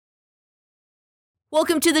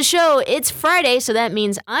Welcome to the show. It's Friday, so that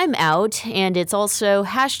means I'm out, and it's also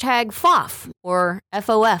hashtag FOF, or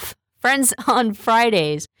FOF, Friends on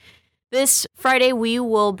Fridays. This Friday, we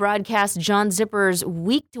will broadcast John Zipperer's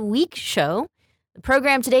Week to Week show. The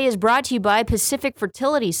program today is brought to you by Pacific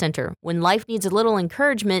Fertility Center. When life needs a little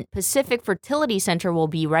encouragement, Pacific Fertility Center will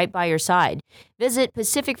be right by your side. Visit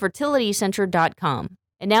pacificfertilitycenter.com.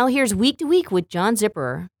 And now here's Week to Week with John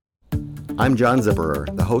Zipperer. I'm John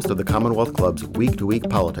Zipperer, the host of the Commonwealth Club's Week to Week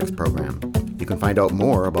politics program. You can find out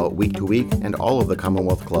more about Week to Week and all of the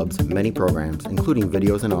Commonwealth Club's many programs, including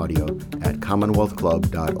videos and audio, at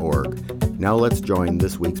commonwealthclub.org. Now let's join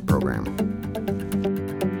this week's program.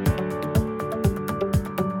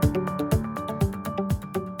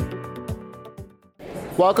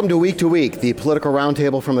 Welcome to Week, the political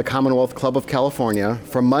roundtable from the Commonwealth Club of California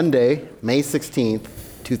for Monday, May 16th,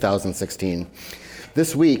 2016.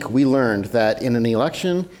 This week, we learned that in an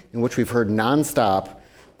election in which we've heard nonstop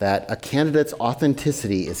that a candidate's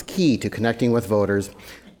authenticity is key to connecting with voters,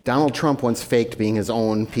 Donald Trump once faked being his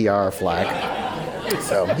own PR flag.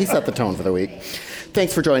 So he set the tone for the week.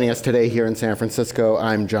 Thanks for joining us today here in San Francisco.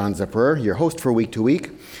 I'm John Zipperer, your host for Week to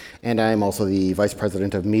Week, and I'm also the Vice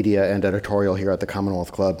President of Media and Editorial here at the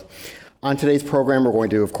Commonwealth Club. On today's program, we're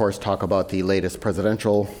going to, of course, talk about the latest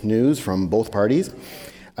presidential news from both parties.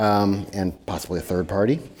 And possibly a third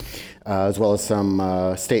party, as well as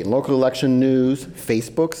some state and local election news,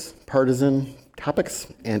 Facebook's partisan topics,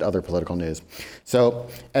 and other political news. So,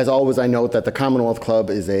 as always, I note that the Commonwealth Club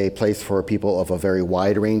is a place for people of a very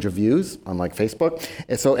wide range of views, unlike Facebook.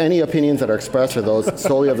 And so any opinions that are expressed are those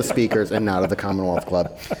solely of the speakers and not of the Commonwealth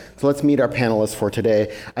Club. So let's meet our panelists for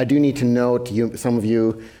today. I do need to note, some of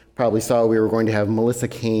you probably saw we were going to have Melissa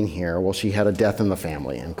Cain here. Well, she had a death in the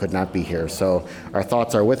family and could not be here. So our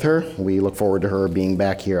thoughts are with her. We look forward to her being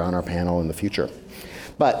back here on our panel in the future.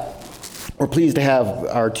 But we're pleased to have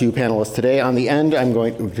our two panelists today. On the end, I'm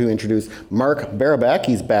going to introduce Mark Barabak.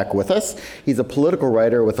 He's back with us. He's a political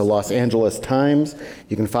writer with the Los Angeles Times.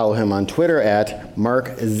 You can follow him on Twitter at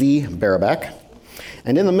Mark Z. Barabak.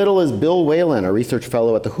 And in the middle is Bill Whalen, a research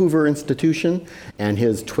fellow at the Hoover Institution, and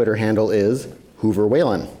his Twitter handle is Hoover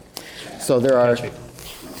Whalen. So there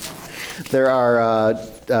are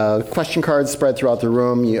question cards spread throughout the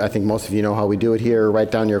room. I think most of you know how we do it here.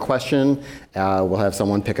 Write down your question. We'll have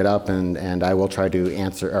someone pick it up, and I will try to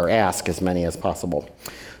answer or ask as many as possible.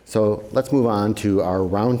 So let's move on to our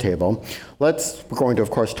roundtable. We're going to,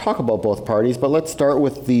 of course, talk about both parties, but let's start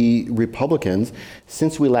with the Republicans.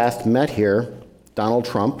 Since we last met here, Donald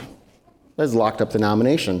Trump has locked up the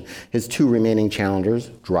nomination. His two remaining challengers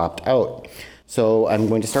dropped out. So I'm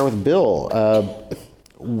going to start with Bill.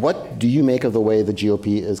 What do you make of the way the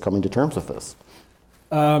GOP is coming to terms with this?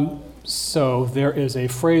 So there is a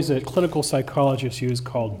phrase that clinical psychologists use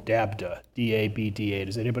called DABDA, D-A-B-D-A.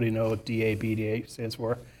 Does anybody know what D-A-B-D-A stands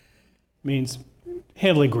for? It means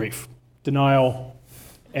handling grief, denial,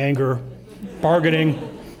 anger, bargaining,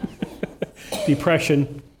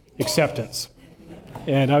 depression, acceptance.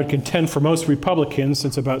 And I would contend for most Republicans,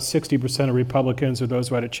 since about 60% of Republicans are those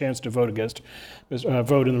who had a chance to vote in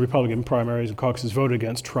the Republican primaries and caucuses, vote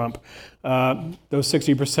against Trump. Those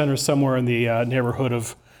 60% are somewhere in the neighborhood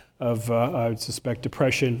of I would suspect,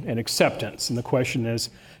 depression and acceptance. And the question is,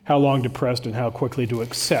 how long depressed and how quickly to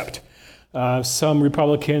accept? Some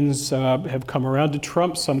Republicans have come around to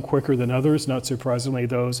Trump, some quicker than others, not surprisingly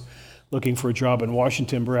those looking for a job in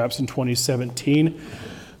Washington perhaps in 2017.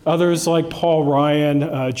 Others like Paul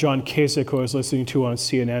Ryan, John Kasich, who I was listening to on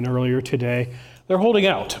CNN earlier today, they're holding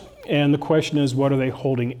out. And the question is, what are they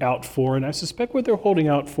holding out for? And I suspect what they're holding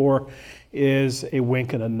out for is a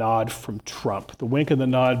wink and a nod from Trump. The wink and the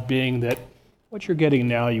nod being that what you're getting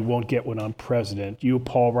now, you won't get when I'm president. You,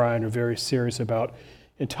 Paul Ryan, are very serious about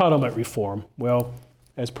entitlement reform. Well,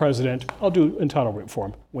 as president, I'll do entitlement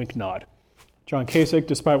reform, wink, nod. John Kasich,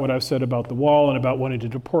 despite what I've said about the wall and about wanting to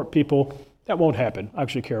deport people, that won't happen. I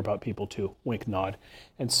actually care about people too. Wink, nod.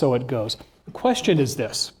 And so it goes. The question is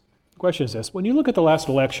this. When you look at the last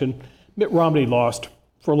election, Mitt Romney lost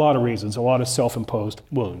for a lot of reasons, a lot of self-imposed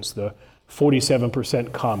wounds. The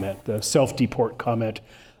 47% comment, the self-deport comment,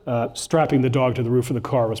 strapping the dog to the roof of the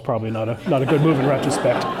car was probably not a good move in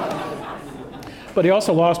retrospect. But he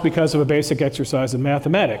also lost because of a basic exercise in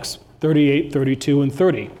mathematics, 38, 32, and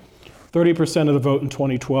 30. 30% of the vote in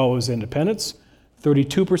 2012 was independents.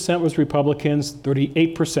 32% was Republicans,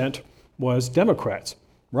 38% was Democrats.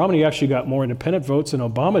 Romney actually got more independent votes than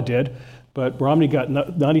Obama did, but Romney got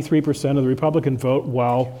 93% of the Republican vote,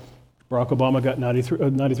 while Barack Obama got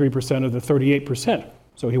 93% of the 38%.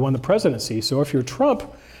 So he won the presidency. So if you're Trump,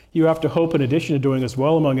 you have to hope, in addition to doing as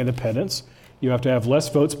well among independents, You have to have less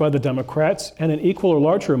votes by the Democrats and an equal or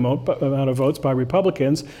larger amount of votes by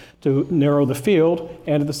Republicans to narrow the field,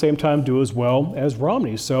 and at the same time do as well as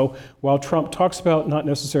Romney. So while Trump talks about not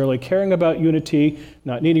necessarily caring about unity,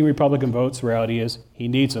 not needing Republican votes, the reality is he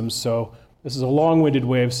needs them. So this is a long-winded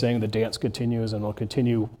way of saying the dance continues, and will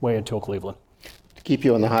continue way until Cleveland. To keep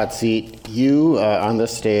you in the hot seat, you on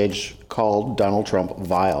this stage called Donald Trump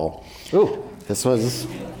vile. Ooh. This was a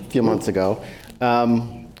few months ago.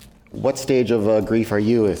 What stage of grief are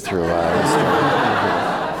you through?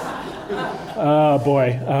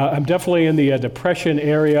 I'm definitely in the depression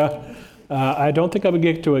area. I don't think I'm going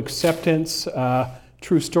to get to acceptance.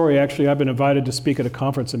 True story, actually, I've been invited to speak at a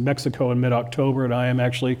conference in Mexico in mid-October, and I am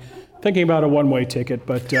actually thinking about a one-way ticket.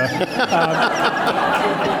 But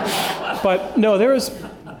no, this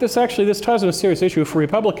ties in a serious issue for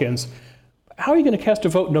Republicans. How are you going to cast a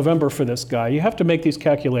vote in November for this guy? You have to make these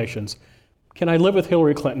calculations. Can I live with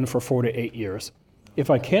Hillary Clinton for 4 to 8 years? If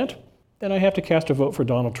I can't, then I have to cast a vote for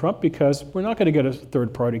Donald Trump, because we're not going to get a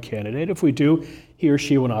third-party candidate. If we do, he or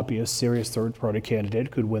she will not be a serious third-party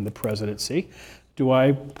candidate, could win the presidency. Do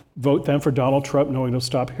I vote then for Donald Trump knowing he'll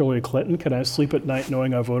stop Hillary Clinton? Can I sleep at night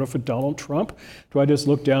knowing I voted for Donald Trump? Do I just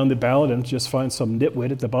look down the ballot and just find some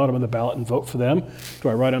nitwit at the bottom of the ballot and vote for them? Do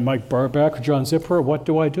I write on Mike Barback or John Zipper? What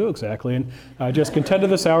do I do exactly? And I just contend to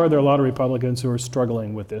this hour, there are a lot of Republicans who are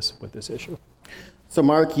struggling with this issue. So,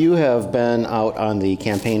 Mark, you have been out on the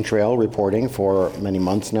campaign trail reporting for many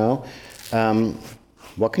months now.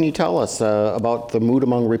 What can you tell us about the mood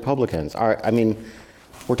among Republicans?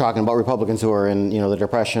 We're talking about Republicans who are in, the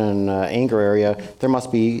depression, anger area. There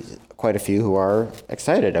must be quite a few who are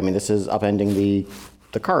excited. This is upending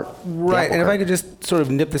the cart. Right, and if I could just sort of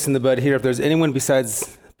nip this in the bud here, if there's anyone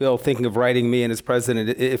besides Bill thinking of writing me in as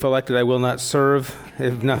president, if elected, I will not serve.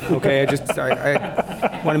 If not, okay,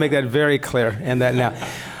 I want to make that very clear, and that now.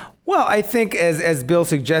 Well, I think as Bill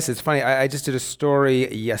suggests, it's funny, I just did a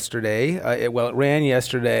story yesterday, it ran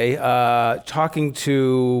yesterday, talking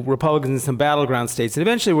to Republicans in some battleground states, and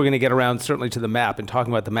eventually we're going to get around certainly to the map and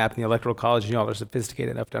talking about the map and the Electoral College, and y'all are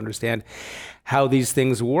sophisticated enough to understand how these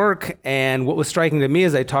things work. And what was striking to me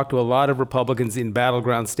is I talked to a lot of Republicans in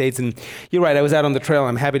battleground states, and you're right, I was out on the trail.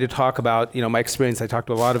 I'm happy to talk about my experience. I talked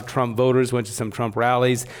to a lot of Trump voters, went to some Trump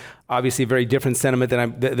rallies. Obviously, a very different sentiment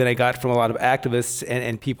than I got from a lot of activists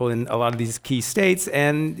and people in a lot of these key states.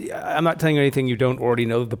 And I'm not telling you anything you don't already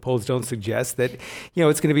know. The polls don't suggest that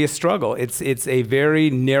it's going to be a struggle. It's a very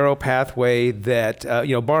narrow pathway that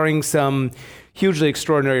barring some hugely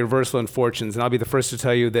extraordinary reversal in fortunes, and I'll be the first to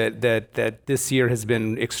tell you that this year has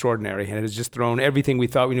been extraordinary, and it has just thrown everything we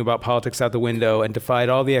thought we knew about politics out the window and defied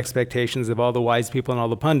all the expectations of all the wise people and all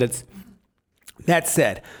the pundits. That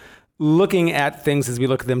said, looking at things as we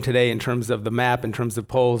look at them today in terms of the map, in terms of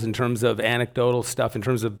polls, in terms of anecdotal stuff, in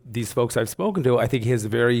terms of these folks I've spoken to, I think he has a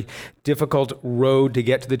very difficult road to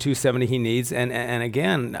get to the 270 he needs. And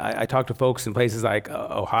again, I talked to folks in places like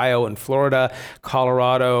Ohio and Florida,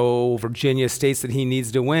 Colorado, Virginia, states that he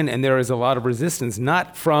needs to win. And there is a lot of resistance,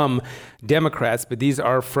 not from Democrats, but these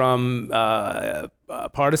are from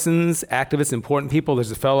partisans, activists, important people.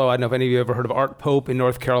 There's a fellow, I don't know if any of you ever heard of Art Pope in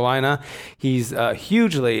North Carolina. He's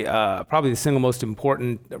hugely, probably the single most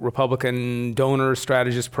important Republican donor,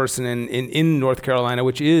 strategist person in North Carolina,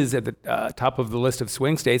 which is at the top of the list of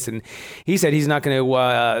swing states. And he said he's not going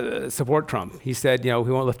to support Trump. He said, he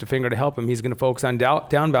won't lift a finger to help him. He's going to focus on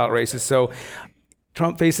down ballot races. So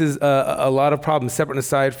Trump faces a lot of problems, separate and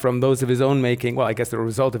aside from those of his own making. Well, I guess they're a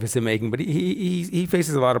result of his own making, but he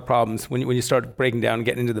faces a lot of problems when you start breaking down and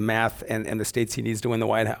getting into the math and the states he needs to win the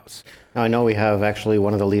White House. Now, I know we have actually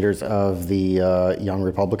one of the leaders of the young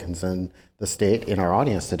Republicans in the state in our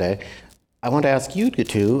audience today. I want to ask you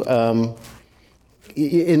two.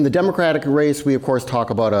 In the Democratic race, we of course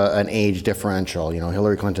talk about an age differential.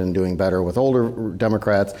 Hillary Clinton doing better with older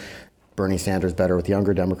Democrats, Bernie Sanders better with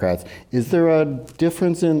younger Democrats. Is there a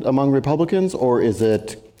difference among Republicans, or is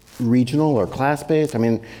it regional or class-based?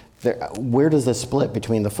 Where does this split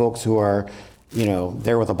between the folks who are,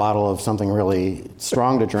 there with a bottle of something really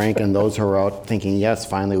strong to drink and those who are out thinking, yes,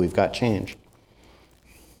 finally we've got change?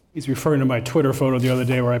 He's referring to my Twitter photo the other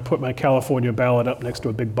day where I put my California ballot up next to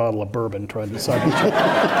a big bottle of bourbon, trying to decide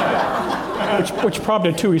which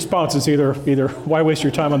prompted two responses: either why waste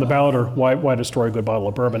your time on the ballot, or why destroy a good bottle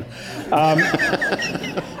of bourbon.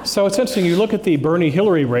 So it's interesting. You look at the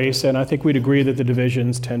Bernie-Hillary race, and I think we'd agree that the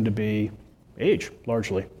divisions tend to be age,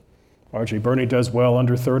 largely. Bernie does well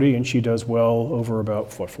under 30, and she does well over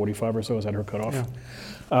about 45 or so. Is that her cutoff? Yeah.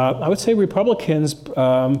 I would say Republicans,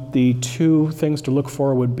 the two things to look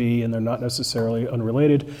for would be, and they're not necessarily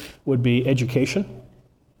unrelated, would be education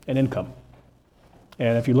and income.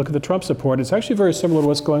 And if you look at the Trump support, it's actually very similar to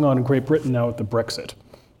what's going on in Great Britain now with the Brexit,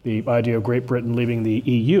 the idea of Great Britain leaving the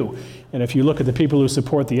EU. And if you look at the people who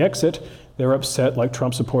support the exit, they're upset, like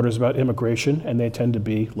Trump supporters, about immigration, and they tend to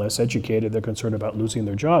be less educated. They're concerned about losing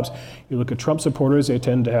their jobs. You look at Trump supporters, they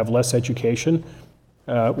tend to have less education,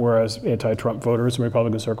 whereas anti-Trump voters in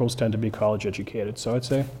Republican circles tend to be college educated. So I'd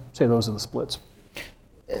say those are the splits.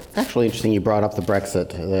 It's actually interesting you brought up the Brexit,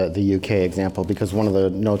 the UK example, because one of the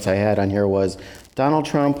notes I had on here was Donald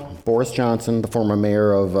Trump, Boris Johnson, the former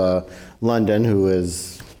mayor of London, who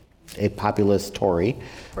is a populist Tory.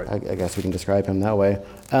 Right. I guess we can describe him that way.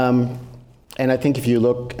 And I think if you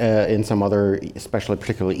look in some other, especially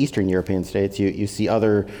particularly Eastern European states, you see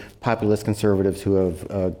other populist conservatives who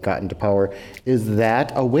have gotten to power. Is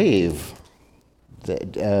that a wave?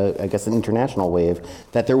 I guess an international wave,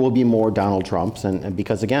 that there will be more Donald Trumps, and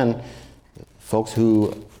because again, folks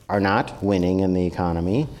who are not winning in the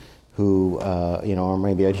economy, who are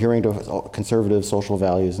maybe adhering to conservative social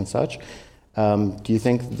values and such, do you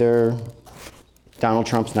think Donald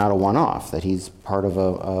Trump's not a one-off, that he's part of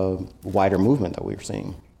a wider movement that we're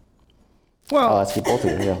seeing? Well, I'll ask you both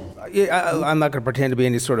of you. Yeah. I'm not going to pretend to be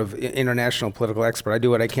any sort of international political expert. I do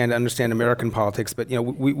what I can to understand American politics, but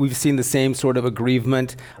we've seen the same sort of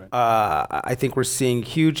aggrievement. I think we're seeing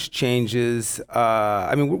huge changes.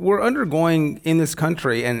 We're undergoing in this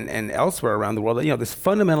country and elsewhere around the world, this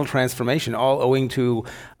fundamental transformation, all owing to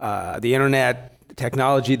the internet,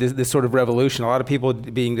 technology, this sort of revolution, a lot of people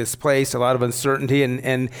being displaced, a lot of uncertainty,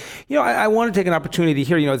 and I want to take an opportunity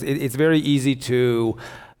here. It's very easy to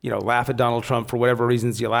laugh at Donald Trump for whatever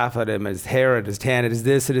reasons you laugh at him, his hair, at his tan, at his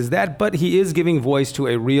this, at his that, but he is giving voice to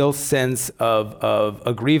a real sense of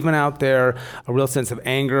aggrievement out there, a real sense of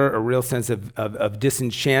anger, a real sense of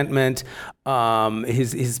disenchantment.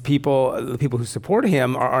 His people, the people who support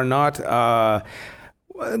him are not...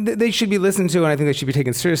 They should be listened to, and I think they should be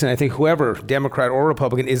taken seriously. And I think whoever, Democrat or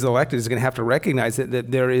Republican, is elected is going to have to recognize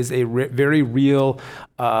that there is a very real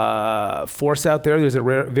force out there. There's a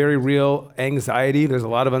very real anxiety. There's a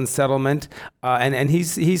lot of unsettlement, and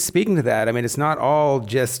he's speaking to that. I mean, it's not all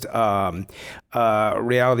just reality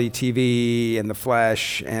TV and the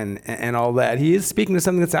flesh and all that. He is speaking to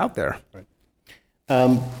something that's out there.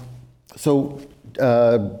 Right. So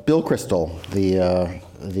Bill Kristol,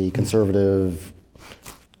 the conservative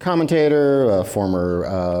commentator,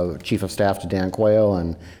 former chief of staff to Dan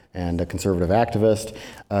Quayle, and a conservative activist,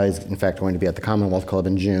 is in fact going to be at the Commonwealth Club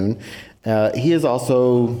in June. He is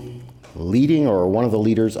also leading, or one of the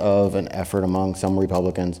leaders of, an effort among some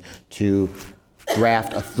Republicans to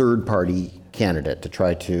draft a third-party candidate to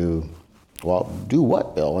try to, do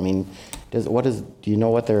what, Bill? I mean, do you know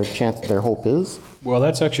what their hope is? Well,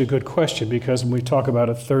 that's actually a good question, because when we talk about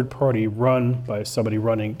a third party run by somebody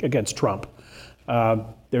running against Trump,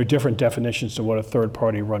 there are different definitions to what a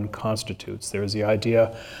third-party run constitutes. There's the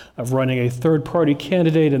idea of running a third-party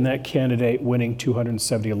candidate and that candidate winning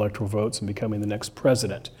 270 electoral votes and becoming the next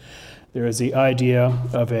president. There is the idea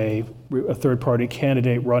of a third-party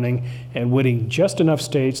candidate running and winning just enough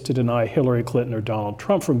states to deny Hillary Clinton or Donald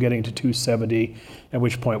Trump from getting to 270, at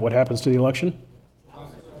which point what happens to the election?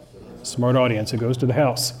 Smart audience, it goes to the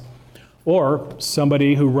House. Or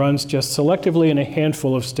somebody who runs just selectively in a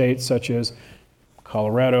handful of states such as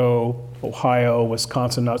Colorado, Ohio,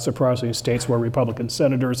 Wisconsin, not surprisingly, states where Republican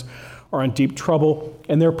senators are in deep trouble,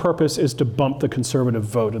 and their purpose is to bump the conservative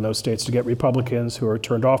vote in those states, to get Republicans who are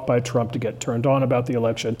turned off by Trump to get turned on about the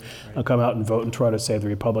election and come out and vote and try to save the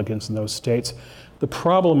Republicans in those states. The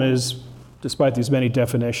problem is, despite these many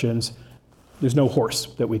definitions, there's no horse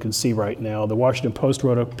that we can see right now. The Washington Post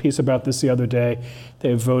wrote a piece about this the other day.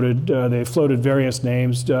 They floated various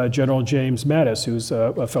names. General James Mattis, who's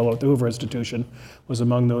a fellow at the Hoover Institution, was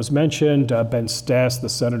among those mentioned. Ben Stas, the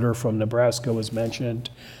senator from Nebraska, was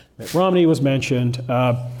mentioned. Mitt Romney was mentioned.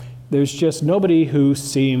 There's just nobody who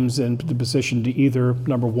seems in the position to either,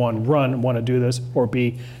 number one, want to do this, or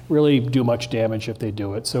B, really do much damage if they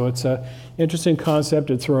do it. So it's an interesting concept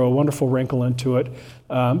to throw a wonderful wrinkle into it.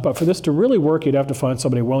 But for this to really work, you'd have to find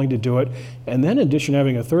somebody willing to do it. And then in addition to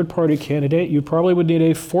having a third-party candidate, you probably would need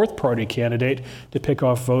a fourth-party candidate to pick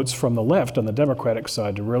off votes from the left on the Democratic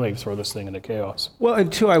side to really throw this thing into chaos. Well,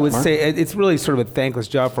 and two, I would say it's really sort of a thankless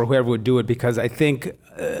job for whoever would do it, because I think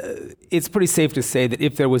it's pretty safe to say that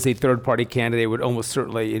if there was a third-party candidate, it would almost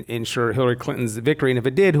certainly ensure Hillary Clinton's victory. And if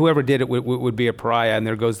it did, whoever did it would be a pariah, and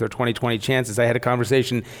there goes their 2020 chances. I had a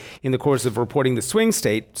conversation in the course of reporting the swing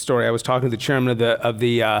state story. I was talking to the chairman of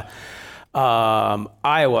the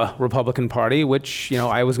Iowa Republican Party, which,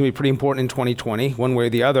 Iowa's going to be pretty important in 2020, one way or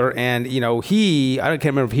the other. And, I can't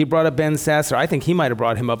remember if he brought up Ben Sasse, or I think he might have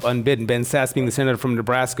brought him up unbidden. Ben Sasse being the senator from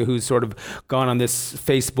Nebraska who's sort of gone on this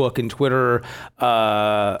Facebook and Twitter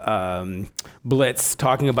blitz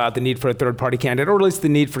talking about the need for a third party candidate, or at least the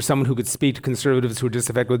need for someone who could speak to conservatives who are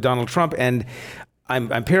disaffected with Donald Trump. And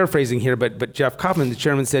I'm paraphrasing here, but Jeff Kaufman, the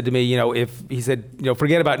chairman, said to me, if he said,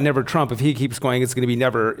 forget about never Trump. If he keeps going, it's going to be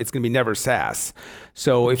never Sasse.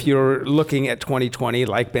 So if you're looking at 2020,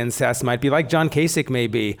 like Ben Sasse might be, like John Kasich may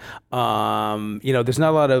be, there's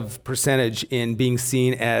not a lot of percentage in being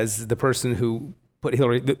seen as the person who put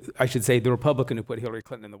the Republican who put Hillary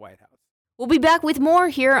Clinton in the White House. We'll be back with more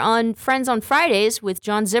here on Friends on Fridays with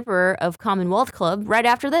John Zipperer of Commonwealth Club right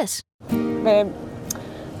after this. Babe,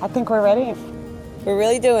 I think we're ready. We're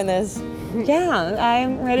really doing this. Yeah,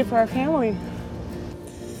 I'm ready for our family.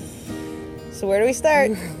 So where do we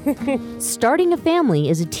start? Starting a family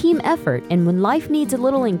is a team effort, and when life needs a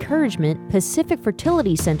little encouragement, Pacific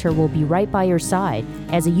Fertility Center will be right by your side.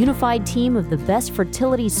 As a unified team of the best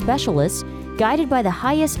fertility specialists, guided by the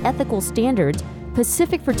highest ethical standards,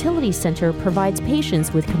 Pacific Fertility Center provides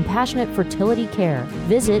patients with compassionate fertility care.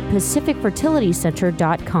 Visit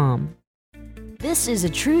pacificfertilitycenter.com. This is a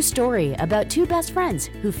true story about two best friends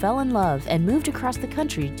who fell in love and moved across the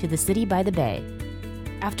country to the city by the bay.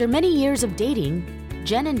 After many years of dating,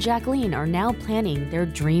 Jen and Jacqueline are now planning their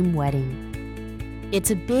dream wedding. It's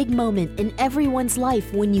a big moment in everyone's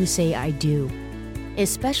life when you say I do,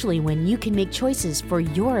 especially when you can make choices for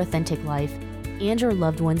your authentic life and your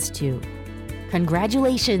loved ones too.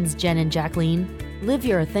 Congratulations, Jen and Jacqueline. Live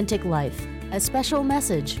your authentic life. A special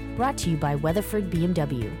message brought to you by Weatherford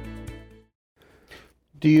BMW.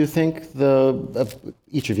 Do you think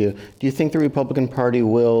each of you, do you think the Republican Party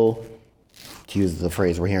will, to use the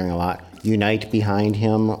phrase we're hearing a lot, unite behind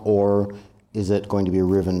him, or is it going to be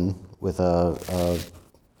riven with a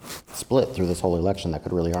split through this whole election that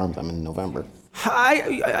could really harm them in November?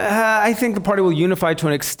 I think the party will unify to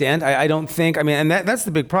an extent. I don't think, and that's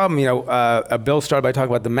the big problem. Bill started by talking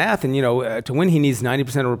about the math, and, to win, he needs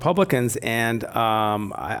 90% of Republicans, and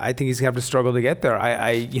I think he's going to have to struggle to get there.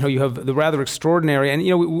 You have the rather extraordinary, and,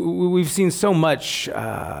 we've seen so much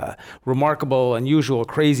remarkable, unusual,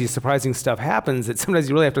 crazy, surprising stuff happens that sometimes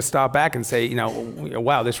you really have to stop back and say,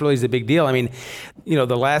 wow, this really is a big deal.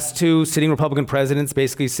 The last two sitting Republican presidents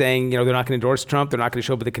basically saying, they're not going to endorse Trump, they're not going to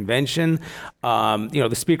show up at the convention.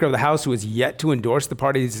 The Speaker of the House who has yet to endorse the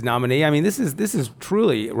party's nominee. This is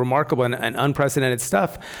truly remarkable and unprecedented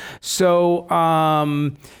stuff. So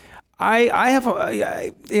I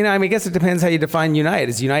guess it depends how you define unite.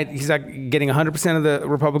 He's not getting 100% of the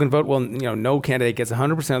Republican vote. Well, no candidate gets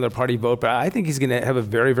 100% of the party vote, but I think he's going to have a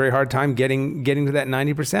very, very hard time getting to that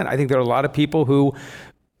 90%. I think there are a lot of people who,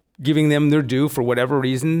 giving them their due for whatever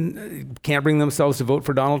reason, can't bring themselves to vote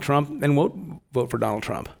for Donald Trump and won't vote for Donald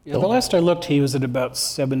Trump. Yeah, the last I looked, he was at about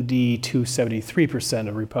 73%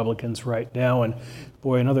 of Republicans right now. And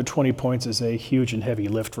boy, another 20 points is a huge and heavy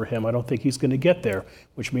lift for him. I don't think he's going to get there,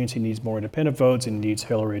 which means he needs more independent votes and needs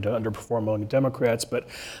Hillary to underperform among Democrats. But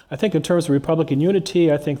I think in terms of Republican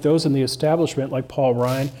unity, I think those in the establishment, like Paul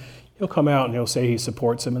Ryan, he'll come out and he'll say he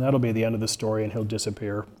supports him, and that'll be the end of the story, and he'll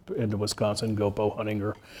disappear into Wisconsin, go bow hunting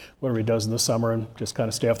or whatever he does in the summer and just kind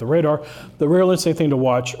of stay off the radar. The real interesting thing to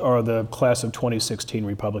watch are the class of 2016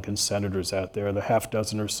 Republican senators out there, the half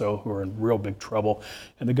dozen or so who are in real big trouble.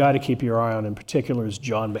 And the guy to keep your eye on in particular is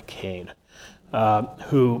John McCain,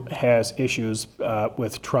 who has issues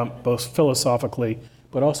with Trump, both philosophically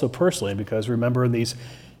but also personally, because remember this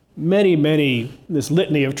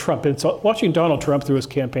litany of Trump. And so watching Donald Trump through his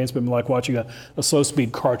campaign has been like watching a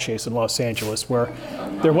slow-speed car chase in Los Angeles, where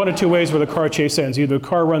there are one of two ways where the car chase ends. Either the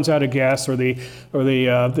car runs out of gas or the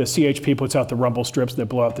CHP puts out the rumble strips that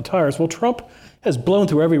blow out the tires. Well, Trump has blown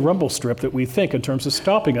through every rumble strip that we think in terms of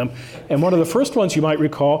stopping him. And one of the first ones you might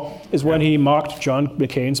recall is when he mocked John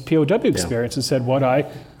McCain's POW experience and said,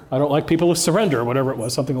 I don't like people who surrender, or whatever it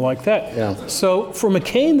was, something like that. Yeah. So for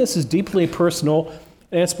McCain, this is deeply personal.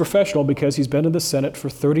 And it's professional because he's been in the Senate for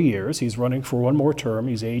 30 years. He's running for one more term.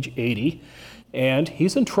 He's age 80. And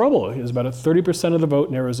he's in trouble. He's about 30% of the vote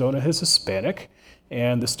in Arizona is Hispanic.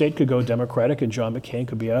 And the state could go Democratic, and John McCain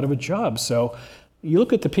could be out of a job. So you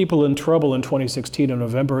look at the people in trouble in 2016 in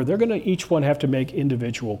November, they're going to each one have to make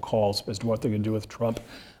individual calls as to what they're going to do with Trump.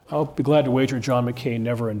 I'll be glad to wager John McCain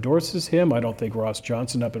never endorses him. I don't think Ross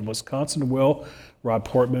Johnson up in Wisconsin will. Rob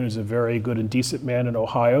Portman is a very good and decent man in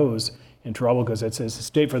Ohio who's in trouble because it's his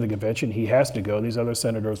state for the convention. He has to go. These other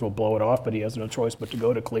senators will blow it off, but he has no choice but to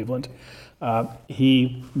go to Cleveland.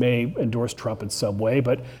 He may endorse Trump in some way,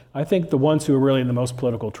 but I think the ones who are really in the most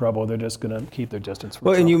political trouble, they're just going to keep their distance from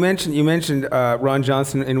Trump. And you mentioned Ron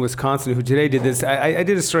Johnson in Wisconsin, who today did this. I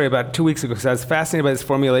did a story about 2 weeks ago because I was fascinated by this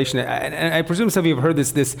formulation, and I presume some of you have heard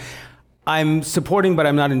this I'm supporting but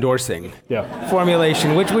I'm not endorsing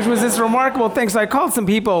formulation, which was this remarkable thing. So I called some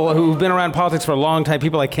people who've been around politics for a long time,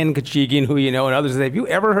 people like Ken Kachighian, who you know, and others. Have you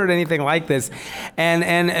ever heard anything like this?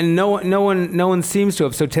 And no one seems to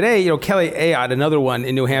have. So today, Kelly Ayotte, another one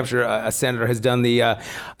in New Hampshire, a senator, has done the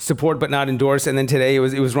support but not endorse. And then today it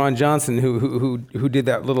was Ron Johnson who did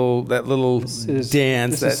that little dance.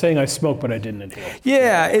 This is saying I smoke but I didn't inhale.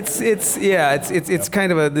 Yeah, it's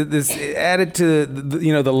kind of this added to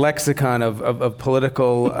the lexicon of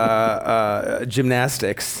political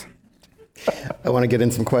gymnastics. I want to get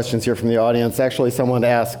in some questions here from the audience. Actually, someone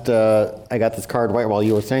asked, I got this card right while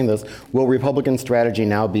you were saying this, will Republican strategy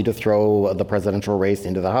now be to throw the presidential race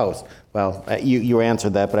into the House? Well, you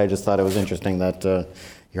answered that, but I just thought it was interesting that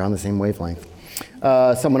you're on the same wavelength.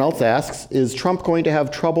 Someone else asks, is Trump going to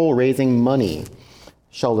have trouble raising money?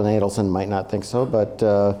 Sheldon Adelson might not think so,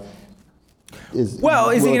 but... Is he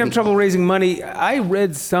going to have trouble raising money? I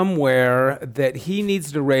read somewhere that he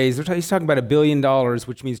needs to raise, he's talking about $1 billion,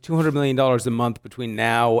 which means $200 million a month between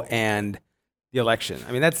now and the election.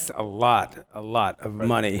 I mean, that's a lot of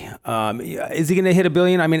money. Is he going to hit $1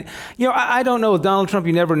 billion? I mean, I don't know. With Donald Trump,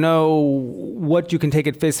 you never know what you can take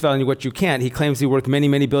at face value and what you can't. He claims he's worth many,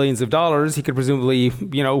 many billions of dollars. He could presumably,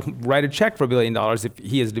 write a check for $1 billion if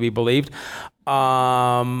he is to be believed.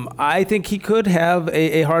 I think he could have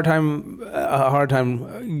a hard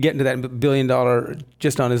time getting to that $1 billion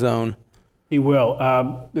just on his own. He will.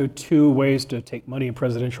 There are two ways to take money in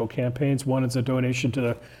presidential campaigns. One is a donation to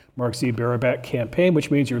the Mark Z. Barabak campaign,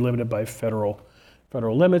 which means you're limited by federal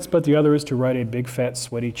limits. But the other is to write a big, fat,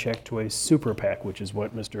 sweaty check to a super PAC, which is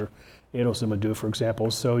what Mr. Adelson would do, for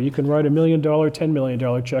example. So you can write $1 million, $10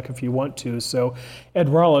 million check if you want to. So Ed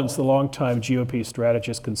Rollins, the longtime GOP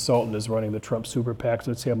strategist consultant, is running the Trump super PAC.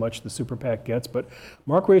 So let's see how much the super PAC gets. But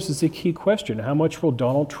Mark raises the key question: how much will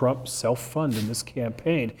Donald Trump self-fund in this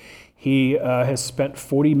campaign? He has spent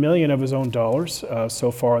 $40 million of his own dollars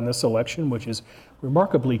so far in this election, which is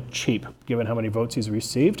remarkably cheap given how many votes he's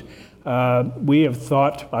received. We have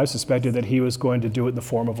thought, I suspected, that he was going to do it in the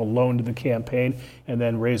form of a loan to the campaign and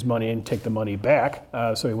then raise money and take the money back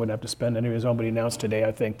so he wouldn't have to spend any of his own. But he announced today,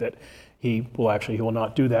 I think, that he will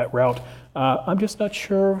not do that route. I'm just not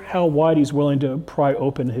sure how wide he's willing to pry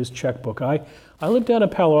open his checkbook. I live down in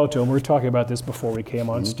Palo Alto, and we were talking about this before we came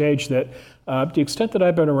on stage, that to the extent that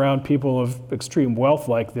I've been around people of extreme wealth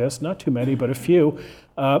like this, not too many, but a few,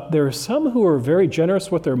 there are some who are very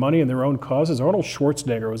generous with their money in their own causes. Arnold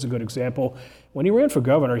Schwarzenegger was a good example. When he ran for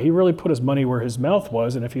governor, he really put his money where his mouth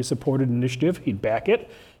was, and if he supported an initiative, he'd back it.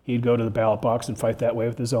 He'd go to the ballot box and fight that way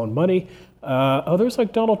with his own money. Others,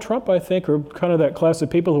 like Donald Trump, I think, are kind of that class of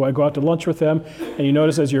people who I go out to lunch with them, and you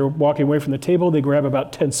notice as you're walking away from the table, they grab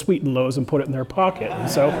about 10 Sweet and Lows and put it in their pocket. And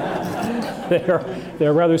so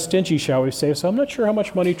they're rather stingy, shall we say. So I'm not sure how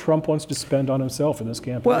much money Trump wants to spend on himself in this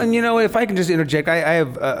campaign. Well, and if I can just interject, I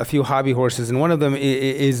have a few hobby horses, and one of them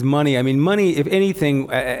is money. I mean, money, if anything,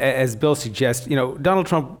 as Bill suggests, Donald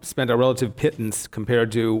Trump spent a relative pittance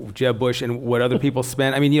compared to Jeb Bush and what other people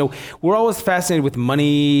spent. I mean, we're always fascinated with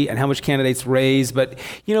money and how much candidates raise, but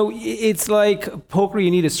it's like poker. You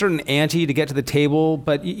need a certain ante to get to the table,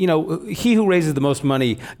 but he who raises the most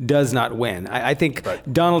money does not win. I think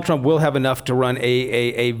Donald Trump will have enough to run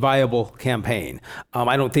a viable campaign.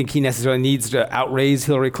 I don't think he necessarily needs to outraise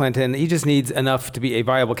Hillary Clinton. He just needs enough to be a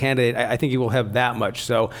viable candidate. I think he will have that much.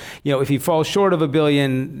 So if he falls short of $1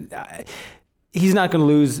 billion, he's not going to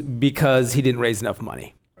lose because he didn't raise enough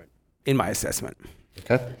money, in my assessment.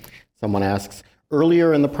 Okay. Someone asks,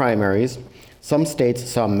 earlier in the primaries, some states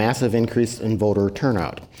saw a massive increase in voter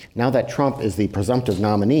turnout. Now that Trump is the presumptive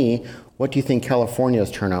nominee, what do you think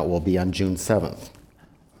California's turnout will be on June 7th?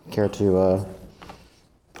 Care to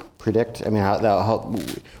predict? I mean, how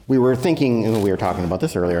we were thinking, and we were talking about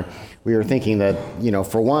this earlier, we were thinking that,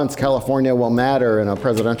 for once, California will matter in a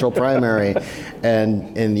presidential primary.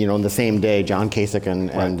 and in the same day, John Kasich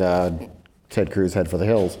and Ted Cruz head for the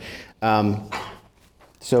hills.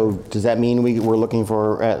 So does that mean we're looking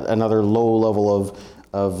for another low level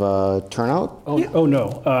of turnout? Oh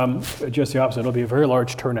no, just the opposite. It'll be a very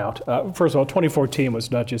large turnout. First of all, 2014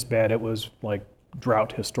 was not just bad, it was like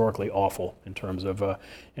drought historically awful in terms of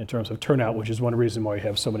turnout, which is one reason why you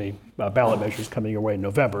have so many ballot measures coming your way in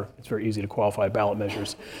November. It's very easy to qualify ballot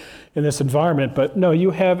measures in this environment. But no,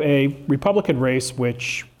 you have a Republican race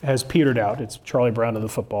which has petered out. It's Charlie Brown and the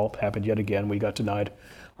football happened yet again. We got denied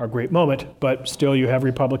our great moment, but still you have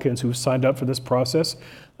Republicans who've signed up for this process.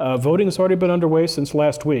 Voting has already been underway since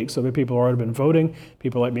last week, so the people have already been voting.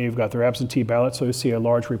 People like me have got their absentee ballots, so you see a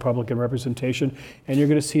large Republican representation, and you're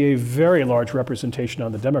going to see a very large representation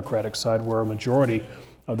on the Democratic side where a majority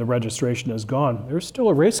of the registration is gone. There's still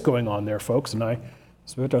a race going on there, folks, and I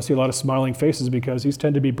see a lot of smiling faces because these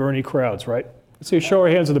tend to be Bernie crowds, right? Let's see a show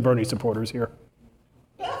of hands of the Bernie supporters here.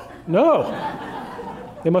 No.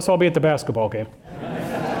 They must all be at the basketball game.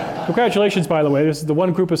 Congratulations, by the way. This is the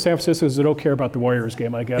one group of San Franciscans that don't care about the Warriors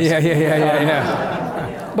game, I guess.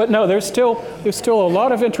 Yeah. But no, there's still a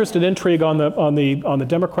lot of interest and intrigue on the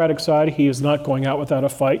Democratic side. He is not going out without a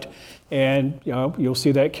fight, and you'll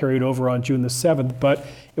see that carried over on June the 7th. But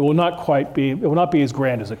it will not be as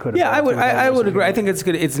grand as it could have been. Yeah, I would agree. I think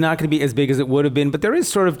it's not going to be as big as it would have been, but there is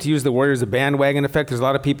sort of, to use the Warriors, a bandwagon effect. There's a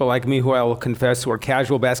lot of people like me who I will confess who are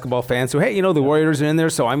casual basketball fans who, hey, the Warriors are in there,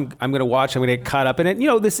 so I'm going to watch, I'm going to get caught up in it.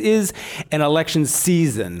 This is an election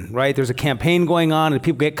season, right? There's a campaign going on and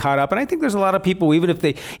people get caught up, and I think there's a lot of people, even if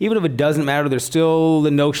it doesn't matter, there's still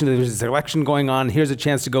the notion that there's this election going on, here's a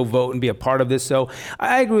chance to go vote and be a part of this. So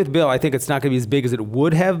I agree with Bill. I think it's not going to be as big as it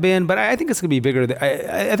would have been, but I think it's going to be bigger.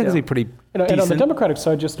 I think it's going to be pretty decent. And on the Democratic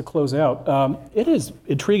side, just to close out, it is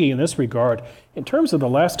intriguing in this regard. In terms of the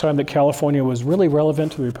last time that California was really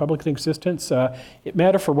relevant to the Republican existence, it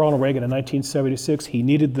mattered for Ronald Reagan in 1976. He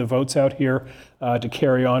needed the votes out here to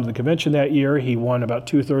carry on to the convention that year. He won about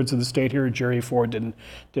 2/3 of the state here. Jerry Ford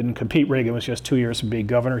didn't compete. Reagan was just 2 years from being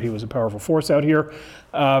governor. He was a powerful force out here.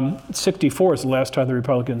 64 is the last time the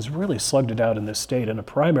Republicans really slugged it out in this state in a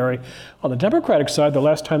primary. On the Democratic side, the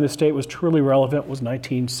last time the state was truly relevant was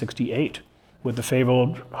 1968. With the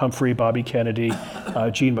fabled Humphrey, Bobby Kennedy,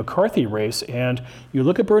 Gene McCarthy race. And you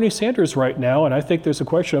look at Bernie Sanders right now, and I think there's a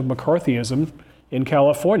question of McCarthyism in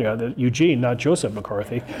California, that Eugene, not Joseph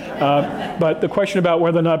McCarthy. But the question about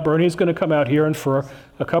whether or not Bernie is going to come out here and for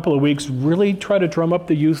a couple of weeks really try to drum up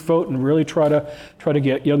the youth vote and really try to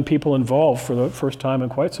get young people involved for the first time in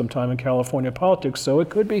quite some time in California politics. So it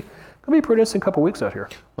could be a pretty interesting couple of weeks out here.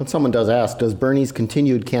 When someone does ask, does Bernie's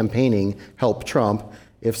continued campaigning help Trump?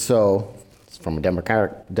 If so, from a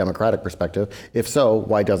Democratic perspective, if so,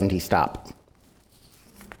 why doesn't he stop?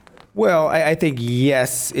 Well, I think,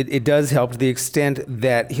 yes, it does help to the extent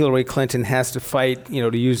that Hillary Clinton has to fight,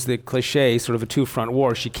 to use the cliche, sort of a two-front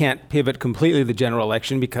war. She can't pivot completely the general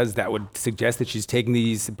election because that would suggest that she's taking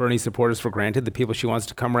these Bernie supporters for granted, the people she wants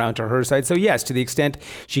to come around to her side. So, yes, to the extent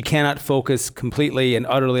she cannot focus completely and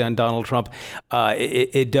utterly on Donald Trump,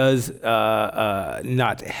 it does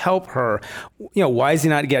not help her. Why is he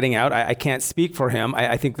not getting out? I can't speak for him.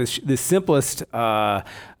 I think the simplest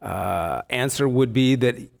answer would be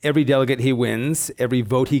that every delegate he wins, every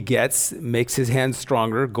vote he gets makes his hand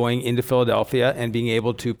stronger going into Philadelphia and being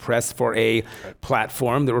able to press for a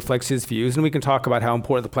platform that reflects his views. And we can talk about how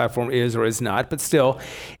important the platform is or is not, but still,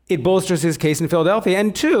 it bolsters his case in Philadelphia.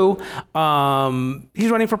 And two,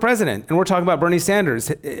 he's running for president, and we're talking about Bernie Sanders.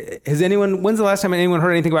 When's the last time anyone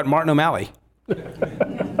heard anything about Martin O'Malley?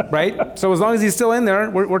 Right? So as long as he's still in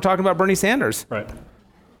there, we're talking about Bernie Sanders. Right.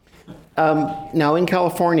 Now in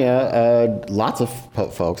California, lots of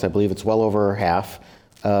folks, I believe it's well over half,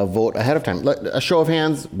 vote ahead of time. A show of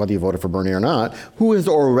hands, whether you voted for Bernie or not, who has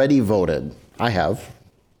already voted? I have.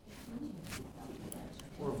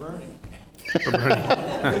 For Bernie.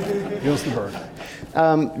 Feels the burn.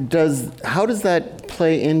 How does that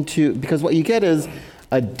play into, because what you get is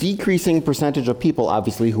a decreasing percentage of people,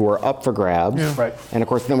 obviously, who are up for grabs. Yeah. Right. And of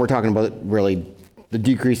course, then we're talking about really the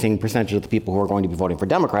decreasing percentage of the people who are going to be voting for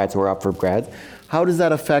Democrats who are up for grabs. How does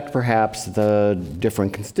that affect perhaps the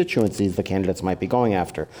different constituencies the candidates might be going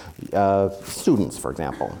after? Students, for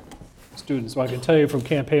example. Students. Well, I can tell you from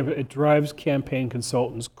campaign, it drives campaign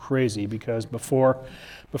consultants crazy because before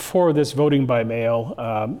this voting by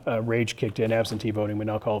mail rage kicked in, absentee voting, we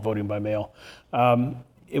now call it voting by mail,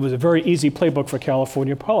 it was a very easy playbook for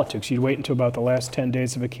California politics. You'd wait until about the last 10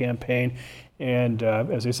 days of a campaign, and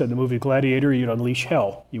as I said in the movie Gladiator, you'd unleash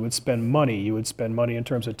hell. You would spend money. You would spend money in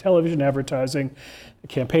terms of television advertising. The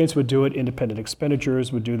campaigns would do it. Independent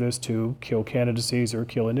expenditures would do this to kill candidacies or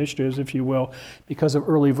kill initiatives, if you will. Because of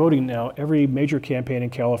early voting now, every major campaign in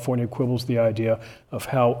California quibbles the idea of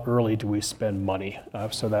how early do we spend money.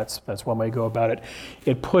 So that's one way to go about it.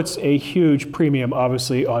 It puts a huge premium,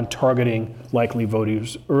 obviously, on targeting likely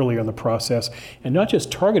voters earlier in the process, and not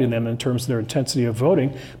just targeting them in terms of their intensity of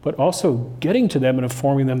voting, but also getting getting to them and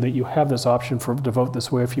informing them that you have this option to vote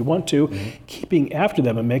this way if you want to, keeping after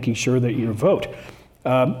them and making sure that you vote.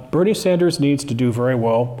 Bernie Sanders needs to do very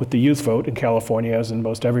well with the youth vote in California, as in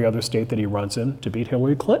most every other state that he runs in, to beat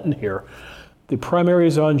Hillary Clinton here. The primary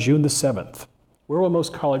is on June the 7th. Where will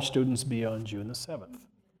most college students be on June the 7th?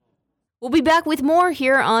 We'll be back with more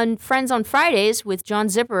here on Friends on Fridays with John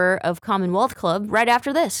Zipper of Commonwealth Club right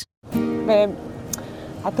after this. Babe,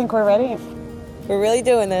 I think we're ready. We're really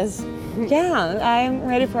doing this. Yeah, I'm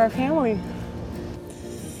ready for our family.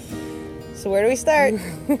 So where do we start?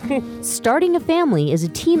 Starting a family is a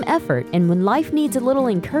team effort, and when life needs a little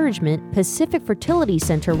encouragement, Pacific Fertility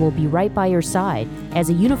Center will be right by your side. As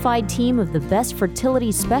a unified team of the best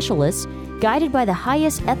fertility specialists, guided by the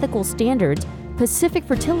highest ethical standards, Pacific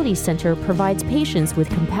Fertility Center provides patients with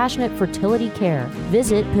compassionate fertility care.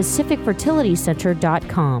 Visit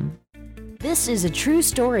pacificfertilitycenter.com. This is a true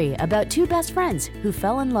story about two best friends who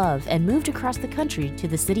fell in love and moved across the country to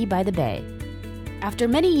the city by the bay. After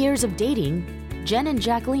many years of dating, Jen and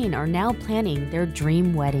Jacqueline are now planning their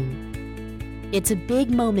dream wedding. It's a big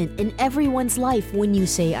moment in everyone's life when you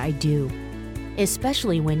say I do,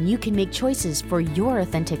 especially when you can make choices for your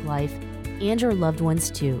authentic life and your loved ones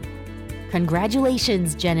too.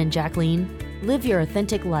 Congratulations, Jen and Jacqueline. Live your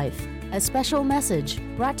authentic life. A special message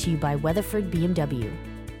brought to you by Weatherford BMW.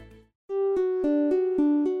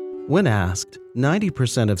 When asked,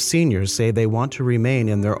 90% of seniors say they want to remain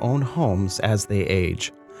in their own homes as they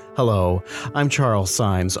age. Hello, I'm Charles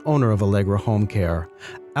Symes, owner of Allegra Home Care.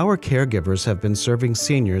 Our caregivers have been serving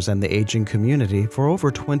seniors and the aging community for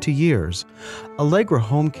over 20 years. Allegra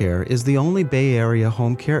Home Care is the only Bay Area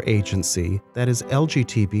home care agency that is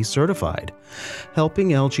LGTB certified.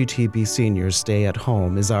 Helping LGTB seniors stay at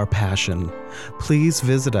home is our passion. Please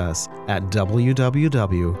visit us at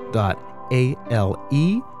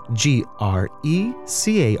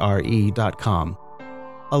www.alegrecare.com.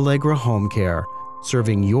 Allegra Home Care,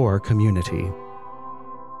 serving your community.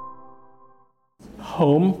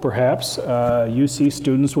 Home, perhaps. UC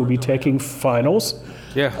students will be taking finals.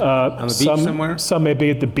 Yeah, on the beach somewhere. Some may be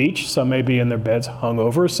at the beach, some may be in their beds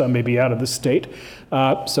hungover, some may be out of the state.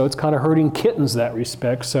 So it's kind of herding kittens that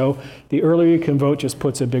respect. So the earlier you can vote just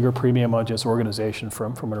puts a bigger premium on just organization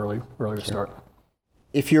from an earlier start.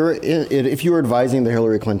 If you're advising the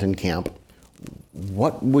Hillary Clinton camp,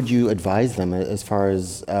 what would you advise them as far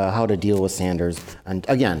as how to deal with Sanders? And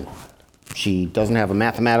again, she doesn't have a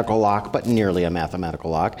mathematical lock, but nearly a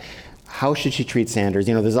mathematical lock. How should she treat Sanders?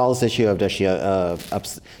 You know, there's all this issue of does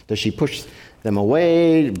she push them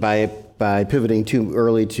away by pivoting too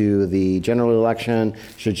early to the general election?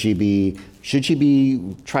 Should she be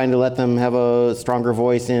trying to let them have a stronger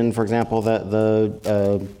voice in, for example,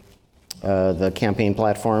 the campaign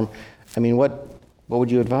platform? I mean, what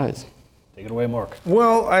would you advise? Take it away, Mark.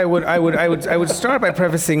 Well, I would start by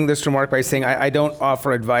prefacing this remark by saying I don't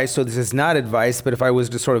offer advice, so this is not advice. But if I was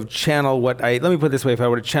to sort of channel let me put it this way: if I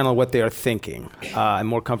were to channel what they are thinking, I'm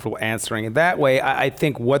more comfortable answering it that way. I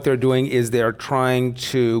think what they're doing is they are trying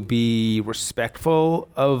to be respectful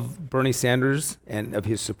of Bernie Sanders and of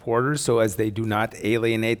his supporters, so as they do not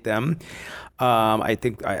alienate them. I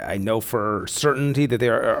think I know for certainty that they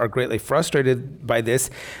are greatly frustrated by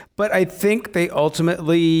this, but I think they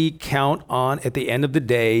ultimately count on, at the end of the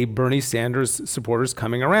day, Bernie Sanders supporters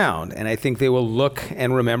coming around. And I think they will look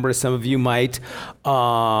and remember, some of you might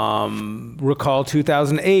recall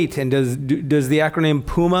 2008. And does the acronym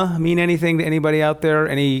PUMA mean anything to anybody out there?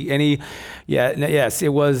 Yes,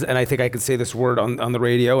 it was, and I think I could say this word on the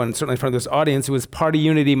radio and certainly in front of this audience, it was Party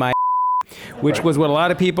Unity, which was what a lot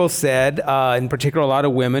of people said, in particular a lot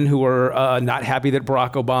of women who were not happy that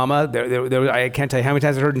Barack Obama, I can't tell you how many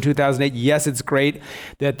times I heard in 2008, yes, it's great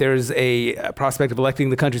that there's a prospect of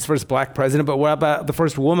electing the country's first black president, but what about the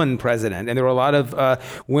first woman president? And there were a lot of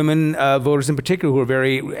women voters in particular who were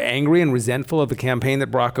very angry and resentful of the campaign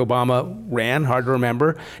that Barack Obama ran, hard to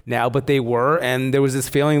remember now, but they were, and there was this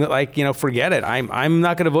feeling that forget it, I'm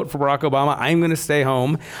not going to vote for Barack Obama, I'm going to stay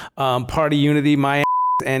home, Party Unity,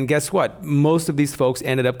 and guess what? Most of these folks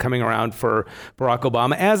ended up coming around for Barack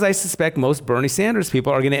Obama, as I suspect most Bernie Sanders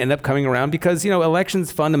people are going to end up coming around because,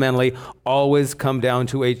 elections fundamentally always come down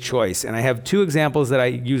to a choice. And I have two examples that I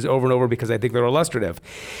use over and over because I think they're illustrative.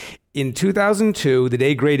 In 2002, the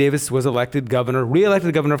day Gray Davis was re-elected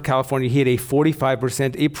governor of California, he had a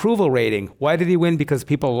 45% approval rating. Why did he win? Because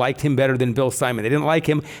people liked him better than Bill Simon. They didn't like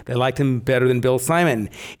him, they liked him better than Bill Simon.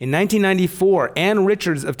 In 1994, Ann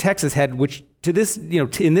Richards of Texas had, which to this,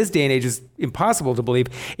 in this day and age, is impossible to believe,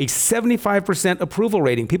 a 75% approval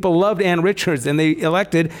rating. People loved Ann Richards, and they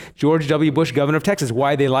elected George W. Bush governor of Texas.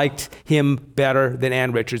 Why? They liked him better than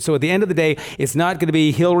Ann Richards. So at the end of the day, it's not going to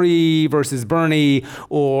be Hillary versus Bernie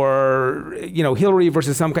or, Hillary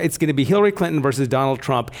versus some kind. It's going to be Hillary Clinton versus Donald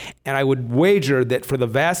Trump. And I would wager that for the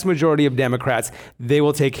vast majority of Democrats, they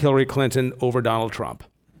will take Hillary Clinton over Donald Trump.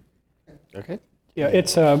 Okay. Yeah,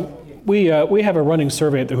 it's we have a running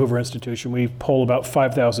survey at the Hoover Institution. We poll about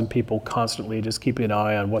 5,000 people constantly, just keeping an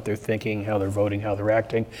eye on what they're thinking, how they're voting, how they're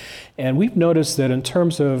acting. And we've noticed that in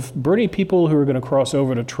terms of Bernie people who are going to cross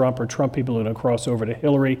over to Trump or Trump people who are going to cross over to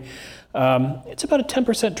Hillary, it's about a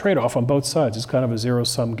 10% trade-off on both sides. It's kind of a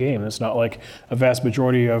zero-sum game. It's not like a vast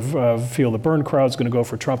majority of feel the Bern crowd is going to go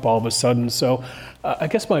for Trump all of a sudden. So I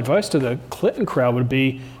guess my advice to the Clinton crowd would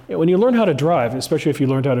be, when you learn how to drive, especially if you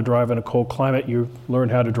learned how to drive in a cold climate, you learn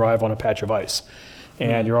how to drive on a patch of ice.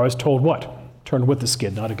 And you're always told what? Turn with the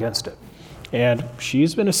skid, not against it. And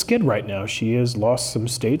she's been a skid right now. She has lost some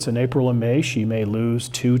states in April and May. She may lose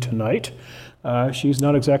 2 tonight. She's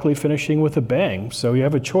not exactly finishing with a bang. So you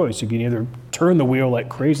have a choice. You can either turn the wheel like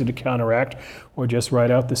crazy to counteract or just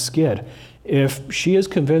ride out the skid. If she is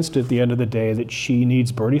convinced at the end of the day that she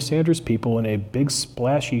needs Bernie Sanders people in a big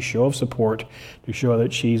splashy show of support to show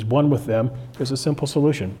that she's one with them, there's a simple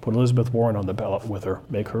solution. Put Elizabeth Warren on the ballot with her.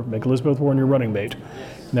 Make Elizabeth Warren your running mate.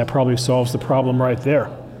 And that probably solves the problem right there.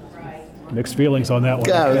 Mixed feelings on that one.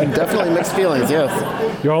 Yeah, definitely mixed feelings,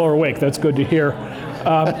 yes. You all are awake. That's good to hear.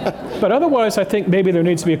 But otherwise, I think maybe there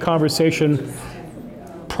needs to be a conversation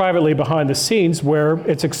privately behind the scenes where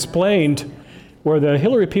it's explained, where the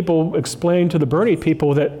Hillary people explain to the Bernie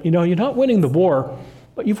people that, you're not winning the war,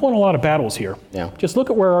 but you've won a lot of battles here. Yeah. Just look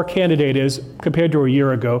at where our candidate is compared to a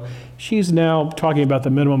year ago. She's now talking about the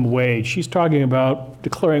minimum wage. She's talking about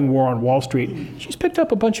declaring war on Wall Street. She's picked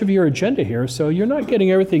up a bunch of your agenda here, so you're not getting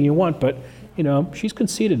everything you want, but, she's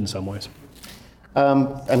conceded in some ways.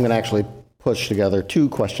 I'm going to actually push together 2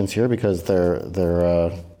 questions here because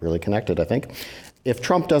they're really connected, I think. If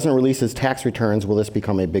Trump doesn't release his tax returns, will this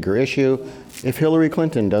become a bigger issue? If Hillary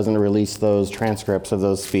Clinton doesn't release those transcripts of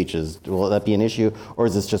those speeches, will that be an issue? Or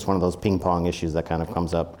is this just one of those ping pong issues that kind of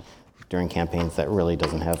comes up during campaigns that really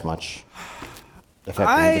doesn't have much effect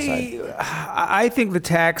on either side? I think the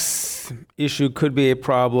tax issue could be a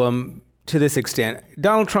problem to this extent.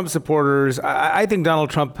 Donald Trump supporters, I think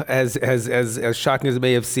Donald Trump, as shocking as it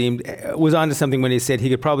may have seemed, was onto something when he said he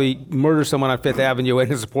could probably murder someone on Fifth Avenue and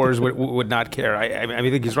his supporters would not care. I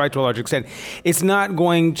think he's right to a large extent. It's not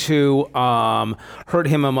going to hurt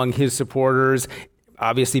him among his supporters.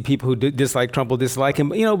 Obviously, people who dislike Trump will dislike him,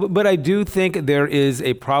 but I do think there is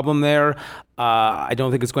a problem there. I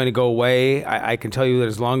don't think it's going to go away. I can tell you that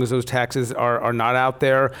as long as those taxes are not out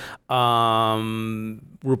there,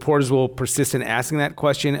 reporters will persist in asking that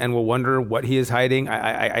question and will wonder what he is hiding.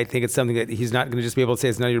 I think it's something that he's not going to just be able to say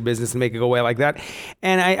it's none of your business and make it go away like that.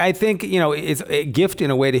 And I think, it's a gift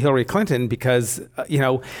in a way to Hillary Clinton because,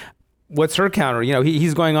 what's her counter?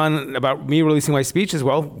 He's going on about me releasing my speeches.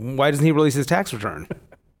 Well, why doesn't he release his tax return?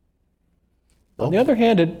 On the other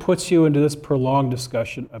hand, it puts you into this prolonged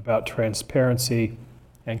discussion about transparency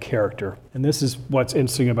and character. And this is what's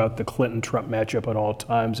interesting about the Clinton-Trump matchup at all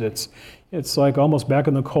times. It's like almost back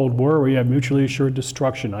in the Cold War where you have mutually assured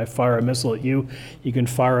destruction. I fire a missile at you, you can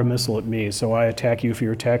fire a missile at me. So I attack you for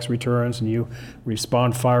your tax returns and you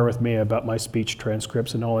respond fire with me about my speech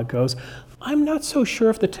transcripts and all that goes. I'm not so sure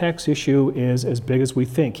if the tax issue is as big as we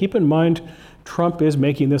think. Keep in mind, Trump is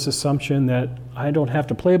making this assumption that I don't have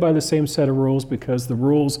to play by the same set of rules because the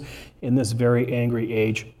rules in this very angry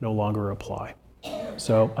age no longer apply.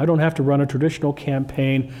 So I don't have to run a traditional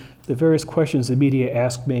campaign. The various questions the media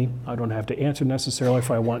ask me, I don't have to answer necessarily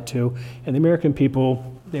if I want to. And the American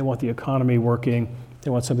people, they want the economy working.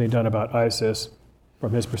 They want something done about ISIS.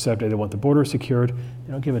 From his perspective, they want the border secured.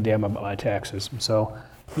 They don't give a damn about my taxes. So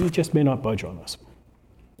he just may not budge on us.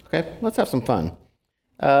 Okay, let's have some fun.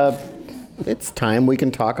 It's time we can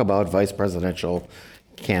talk about vice presidential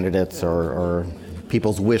candidates or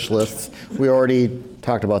people's wish lists. We already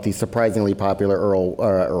talked about the surprisingly popular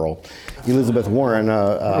Elizabeth Warren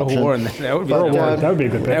option. Warren, that would be a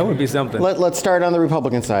good pick. That would be something. Let's start on the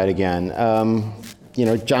Republican side again.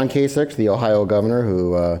 John Kasich, the Ohio governor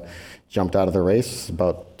who jumped out of the race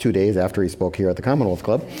about 2 days after he spoke here at the Commonwealth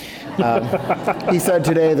Club. He said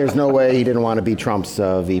today there's no way he didn't want to be Trump's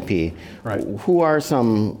VP. Right. Who are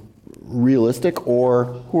some realistic or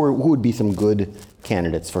who would be some good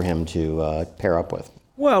candidates for him to pair up with?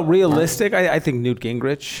 Well, realistic, I think Newt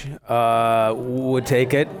Gingrich would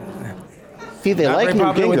take it. See, they Not like very Newt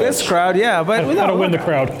popular with this Gingrich. crowd, yeah. But How to win the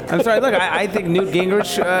crowd. I'm sorry. Look, I think Newt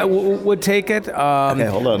Gingrich would take it. Okay,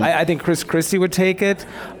 hold on. I think Chris Christie would take it.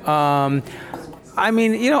 I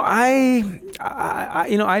mean,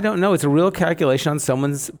 I don't know. It's a real calculation on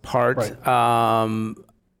someone's part. Right.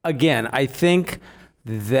 Again, I think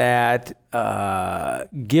that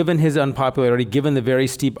given his unpopularity, given the very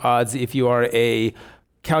steep odds, if you are a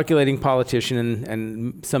calculating politician,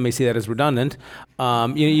 and some may see that as redundant,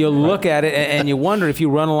 you look at it and you wonder if you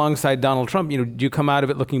run alongside Donald Trump, do you come out of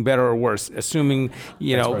it looking better or worse? Assuming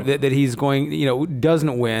that he's going,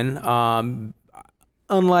 doesn't win.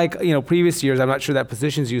 Unlike previous years, I'm not sure that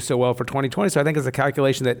positions you so well for 2020. So I think it's a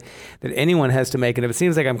calculation that anyone has to make. And if it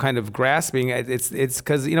seems like I'm kind of grasping, it's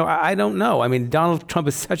because I don't know. I mean, Donald Trump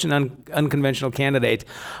is such an unconventional candidate.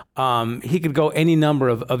 He could go any number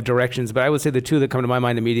of directions. But I would say the two that come to my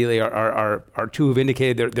mind immediately are two who've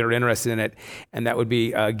indicated they're interested in it, and that would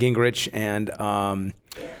be Gingrich and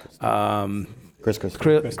Chris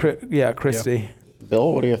Christie. Christie. Yeah.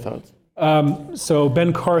 Bill, what are your thoughts? So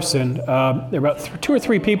Ben Carson, there are about 2 or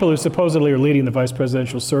 3 people who supposedly are leading the vice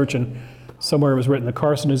presidential search, and somewhere it was written that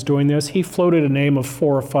Carson is doing this. He floated a name of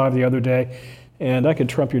 4 or 5 the other day, and I could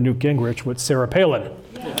trump your Newt Gingrich with Sarah Palin.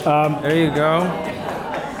 There you go.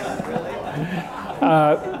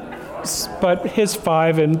 But his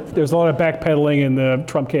 5, and there's a lot of backpedaling in the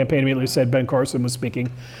Trump campaign. Immediately said Ben Carson was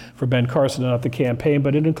speaking for Ben Carson, not the campaign,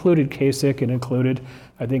 but it included Kasich, it included,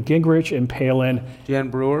 I think, Gingrich and Palin. Jan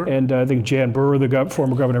Brewer. And I think Jan Brewer, the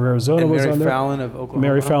former governor of Arizona, was on there. Mary Fallon of Oklahoma.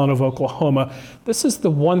 Mary Fallon of Oklahoma. This is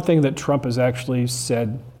the one thing that Trump has actually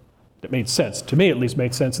said that made sense, to me at least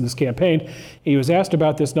made sense in this campaign. He was asked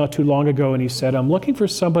about this not too long ago, and he said, I'm looking for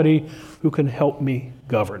somebody who can help me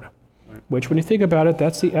govern. Which, when you think about it,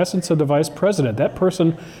 that's the essence of the vice president. That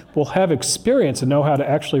person will have experience and know how to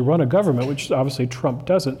actually run a government, which obviously Trump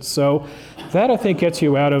doesn't. So that, I think, gets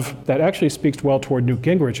you out of, that actually speaks well toward Newt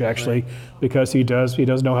Gingrich, actually, because he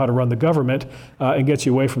does know how to run the government, and gets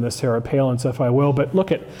you away from the Sarah Palin stuff, I will. But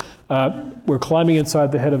look at, we're climbing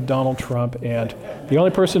inside the head of Donald Trump, and the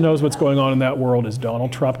only person who knows what's going on in that world is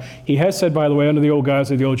Donald Trump. He has said, by the way, under the old guise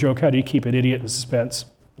of the old joke, how do you keep an idiot in suspense?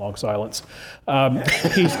 Long silence.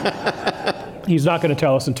 He's not going to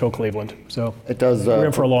tell us until Cleveland. So it does, we're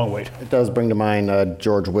in for a long wait. It does bring to mind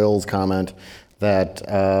George Will's comment that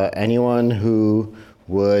anyone who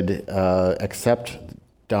would accept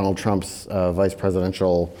Donald Trump's vice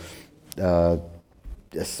presidential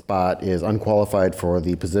spot is unqualified for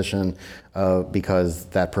the position because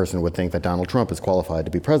that person would think that Donald Trump is qualified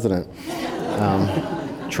to be president.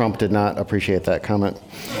 Trump did not appreciate that comment.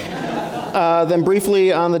 Then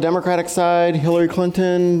briefly on the Democratic side, Hillary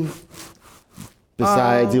Clinton,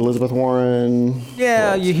 besides Elizabeth Warren.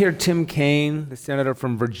 Yeah, you hear Tim Kaine, the senator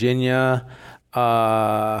from Virginia.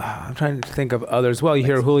 I'm trying to think of others. Well, you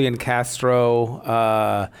hear Julian Castro.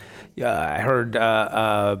 I heard Xavier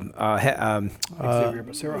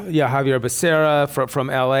Becerra. Javier Becerra from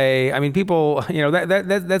LA. I mean, people,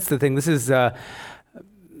 that's the thing. This is the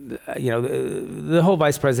whole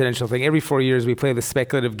vice presidential thing. Every 4 years we play the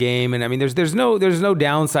speculative game, and I mean, there's no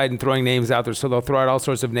downside in throwing names out there. So they'll throw out all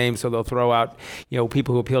sorts of names. So they'll throw out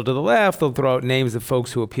people who appeal to the left. They'll throw out names of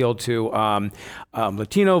folks who appeal to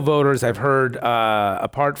Latino voters. I've heard,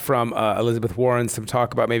 apart from Elizabeth Warren, some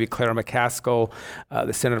talk about maybe Clara McCaskill,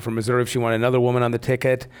 the senator from Missouri, if she wanted another woman on the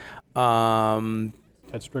ticket.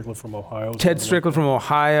 Ted Strickland from Ohio.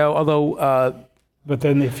 Although. But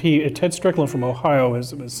then Ted Strickland from Ohio is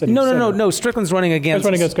sitting senator. No. Strickland's running against.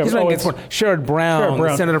 He's running against Sherrod Brown,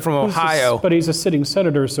 the senator from Ohio. But he's a sitting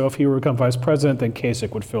senator, so if he were to become vice president, then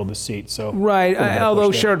Kasich would fill the seat. So right.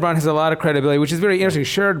 Although Sherrod Brown has a lot of credibility, which is very interesting.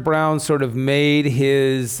 Sherrod Brown sort of made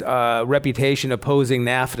his reputation opposing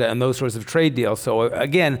NAFTA and those sorts of trade deals. So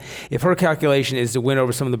again, if her calculation is to win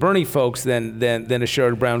over some of the Bernie folks, then a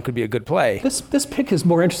Sherrod Brown could be a good play. This pick is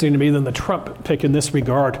more interesting to me than the Trump pick in this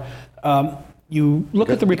regard. You look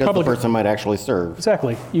at the Republican. Because the person might actually serve.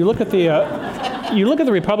 Exactly. You look at the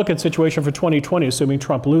Republican situation for 2020, assuming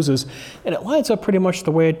Trump loses, and it lines up pretty much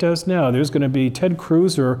the way it does now. There's going to be Ted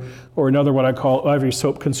Cruz or another what I call Ivory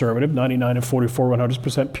Soap conservative, 99 and 44,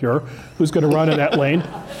 100% pure, who's going to run in that lane.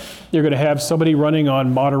 You're going to have somebody running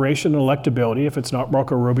on moderation and electability. If it's not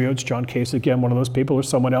Marco Rubio, it's John Kasich, again, one of those people, or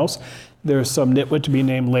someone else. There's some nitwit to be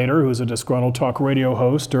named later who's a disgruntled talk radio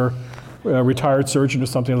host or a retired surgeon or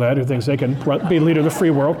something like that who thinks they can be leader of the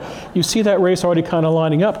free world. You see that race already kind of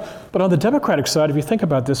lining up. But on the Democratic side, if you think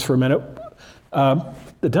about this for a minute,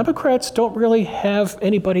 The Democrats don't really have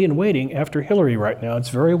anybody in waiting after Hillary right now. It's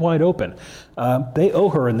very wide open. They owe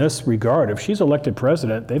her in this regard. If she's elected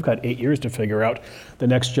president, they've got 8 years to figure out the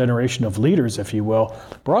next generation of leaders, if you will.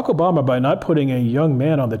 Barack Obama, by not putting a young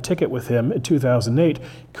man on the ticket with him in 2008,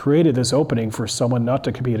 created this opening for someone not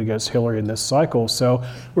to compete against Hillary in this cycle. So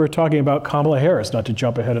we're talking about Kamala Harris, not to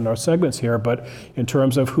jump ahead in our segments here, but in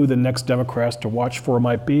terms of who the next Democrats to watch for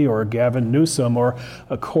might be, or Gavin Newsom, or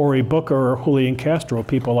Cory Booker, or Julian Castro,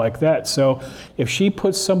 people like that. So if she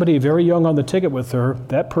puts somebody very young on the ticket with her,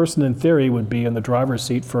 that person in theory would be in the driver's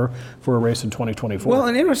seat for a race in 2024. Well,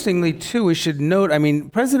 and interestingly, too, we should note, I mean,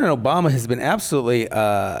 President Obama has been absolutely,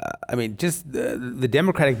 just the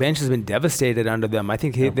Democratic bench has been devastated under them. I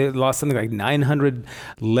think they lost something like 900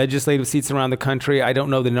 legislative seats around the country. I don't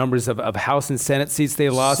know the numbers of House and Senate seats they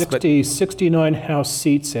lost. 69 House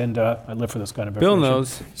seats, and I live for this kind of Bill information.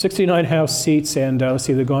 knows. 69 House seats, and let's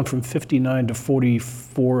see, they've gone from 59 to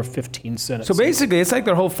 44, 15 Senate So seats. basically, it's like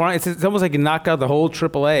their whole front. It's almost like you knocked out the whole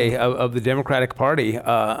AAA of the Democratic Party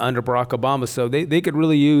under Barack Obama. So they could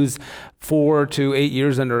really use 4 to 8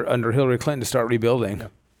 years under Hillary Clinton to start rebuilding.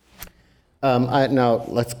 Now,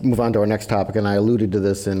 let's move on to our next topic, and I alluded to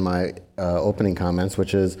this in my opening comments,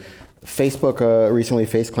 which is Facebook recently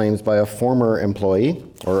faced claims by a former employee,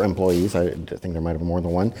 or employees, I think there might have been more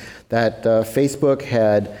than one, that Facebook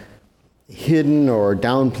had hidden or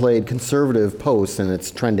downplayed conservative posts in its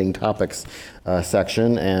trending topics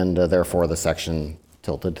section, and therefore the section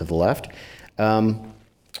tilted to the left.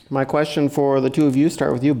 My question for the two of you,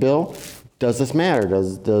 start with you, Bill. Does this matter?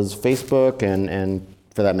 Does Facebook and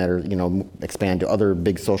for that matter, expand to other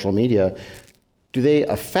big social media, do they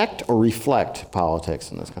affect or reflect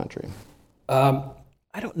politics in this country?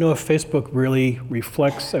 I don't know if Facebook really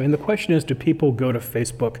reflects. I mean, the question is, do people go to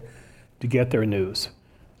Facebook to get their news?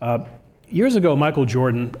 Years ago, Michael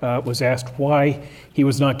Jordan was asked why he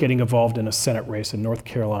was not getting involved in a Senate race in North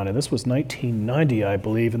Carolina. This was 1990, I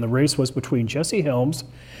believe, and the race was between Jesse Helms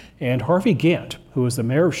and Harvey Gantt, who was the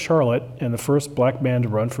mayor of Charlotte and the first black man to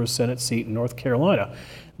run for a Senate seat in North Carolina.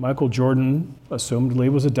 Michael Jordan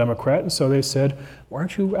assumedly was a Democrat, and so they said, why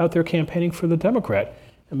aren't you out there campaigning for the Democrat?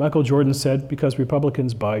 And Michael Jordan said, because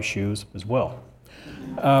Republicans buy shoes as well.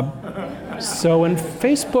 So when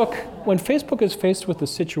Facebook is faced with a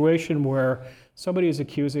situation where somebody is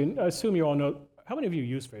accusing, I assume you all know, how many of you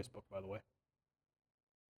use Facebook, by the way?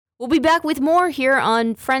 We'll be back with more here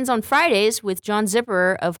on Friends on Fridays with John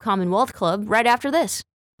Zipperer of Commonwealth Club right after this.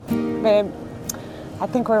 Babe, I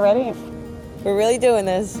think we're ready. We're really doing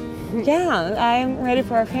this. Yeah, I'm ready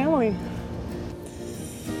for our family.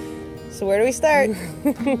 So where do we start?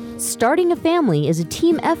 Starting a family is a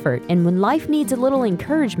team effort, and when life needs a little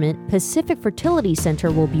encouragement, Pacific Fertility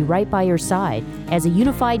Center will be right by your side. As a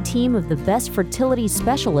unified team of the best fertility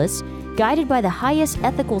specialists, guided by the highest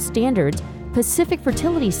ethical standards, Pacific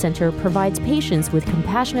Fertility Center provides patients with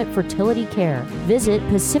compassionate fertility care. Visit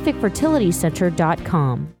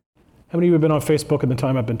pacificfertilitycenter.com. How many of you have been on Facebook in the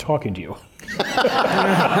time I've been talking to you?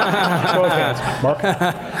 Show of hands. Mark?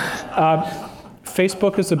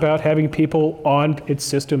 Facebook is about having people on its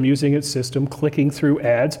system, using its system, clicking through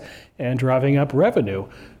ads, and driving up revenue.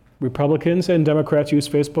 Republicans and Democrats use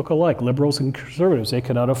Facebook alike. Liberals and conservatives, they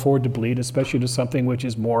cannot afford to bleed, especially to something which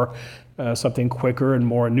is more, something quicker and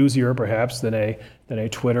more newsier, perhaps, than a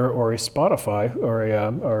Twitter or a Spotify or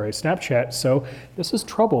a Snapchat. So this is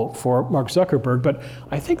trouble for Mark Zuckerberg. But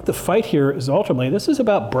I think the fight here is ultimately, this is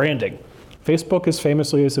about branding. Facebook is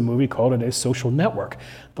famously, as a movie called it, a social network.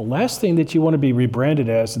 The last thing that you want to be rebranded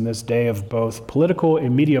as in this day of both political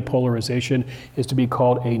and media polarization is to be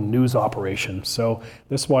called a news operation. So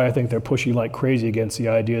this is why I think they're pushing like crazy against the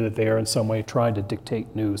idea that they are in some way trying to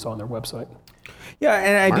dictate news on their website. Yeah,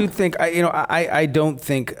 and I do think, I don't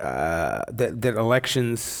think that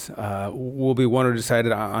elections will be won or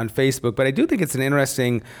decided on Facebook, but I do think it's an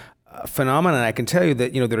interesting phenomenon. I can tell you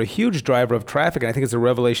that they're a huge driver of traffic, and I think it's a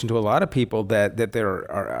revelation to a lot of people that there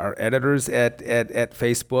are editors at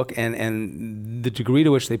Facebook, and the degree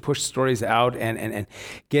to which they push stories out and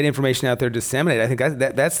get information out there, disseminate. I think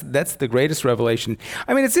that's the greatest revelation.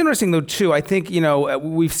 I mean, it's interesting though too. I think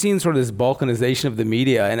we've seen sort of this balkanization of the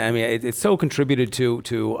media, and I mean it's so contributed to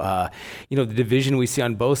the division we see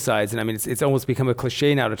on both sides. And I mean it's almost become a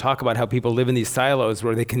cliche now to talk about how people live in these silos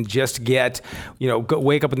where they can just get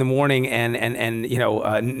wake up in the morning and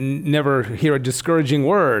never hear a discouraging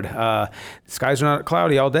word. Skies are not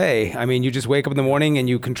cloudy all day. I mean, you just wake up in the morning and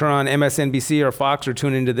you can turn on MSNBC or or Fox or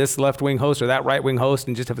tune into this left-wing host or that right-wing host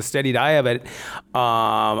and just have a steady diet of it.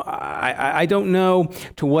 I don't know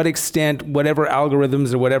to what extent whatever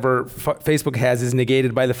algorithms or whatever Facebook has is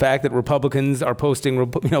negated by the fact that Republicans are posting,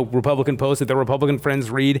 Republican posts that their Republican friends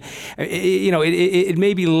read. It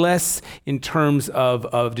may be less in terms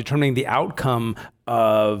of determining the outcome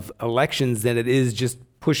of elections than it is just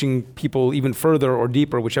pushing people even further or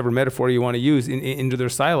deeper, whichever metaphor you want to use, into their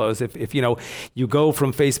silos. If you go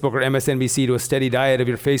from Facebook or MSNBC to a steady diet of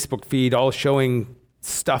your Facebook feed, all showing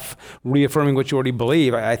stuff reaffirming what you already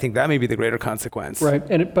believe, I think that may be the greater consequence.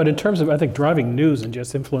 Right, but in terms of, I think, driving news and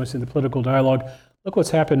just influencing the political dialogue, look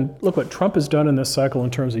what's happened. Look what Trump has done in this cycle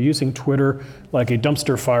in terms of using Twitter like a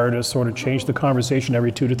dumpster fire to sort of change the conversation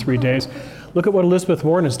every 2 to 3 days. Look at what Elizabeth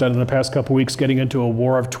Warren has done in the past couple of weeks, getting into a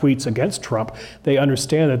war of tweets against Trump. They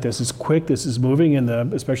understand that this is quick, this is moving, and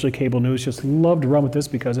especially cable news just love to run with this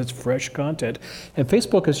because it's fresh content. And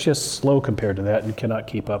Facebook is just slow compared to that and cannot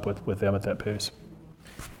keep up with them at that pace.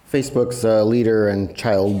 Facebook's leader and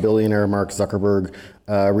child billionaire Mark Zuckerberg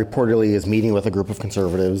reportedly is meeting with a group of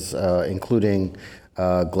conservatives, including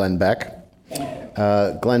Glenn Beck.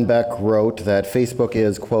 Glenn Beck wrote that Facebook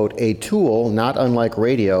is, quote, a tool not unlike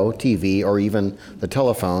radio, TV, or even the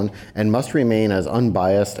telephone, and must remain as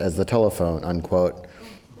unbiased as the telephone, unquote.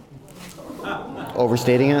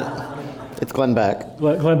 Overstating it? It's Glenn Beck.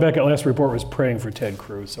 Glenn Beck at last report was praying for Ted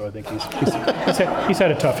Cruz, so I think he's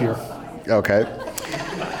had a tough year. Okay.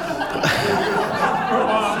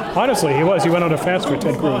 Honestly, he was. He went on a fast for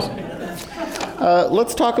Ted Cruz.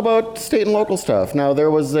 Let's talk about state and local stuff. Now,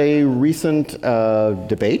 there was a recent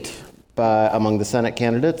debate among the Senate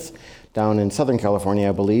candidates down in Southern California,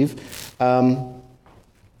 I believe.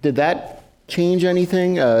 Did that change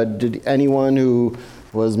anything? Did anyone who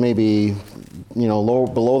was maybe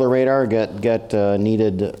below the radar get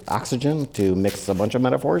needed oxygen, to mix a bunch of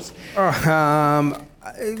metaphors?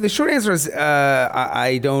 The short answer is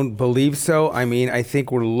I don't believe so. I mean, I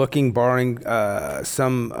think we're looking, barring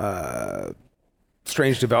some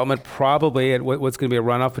strange development, probably at what's going to be a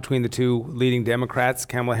runoff between the two leading Democrats,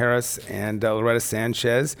 Kamala Harris and Loretta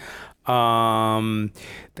Sanchez.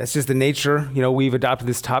 That's just the nature. We've adopted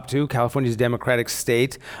this top two. California's a Democratic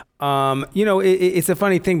state. It's a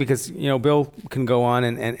funny thing because, Bill can go on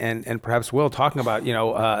and perhaps will talking about,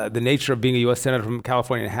 the nature of being a U.S. Senator from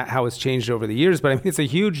California and how it's changed over the years. But I mean, it's a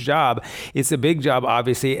huge job. It's a big job,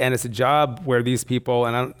 obviously, and it's a job where these people,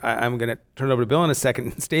 and I'm going to turn it over to Bill in a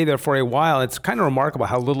second, stay there for a while. It's kind of remarkable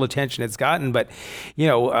how little attention it's gotten. But,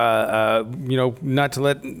 not to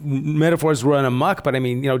let metaphors run amok, but I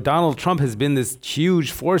mean, Donald Trump has been this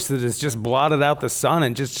huge force that has just blotted out the sun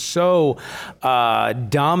and just so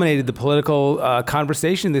dominated the political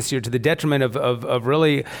conversation this year, to the detriment of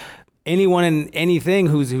really anyone and anything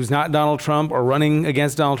who's not Donald Trump or running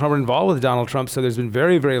against Donald Trump or involved with Donald Trump. So there's been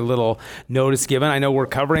very, very little notice given. I know we're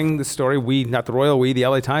covering the story. We, not the royal we, the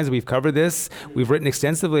LA Times, we've covered this. We've written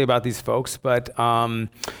extensively about these folks, but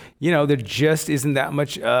there just isn't that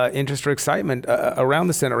much interest or excitement around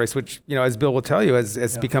the Senate race, which, as Bill will tell you,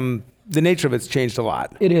 has become, the nature of it's changed a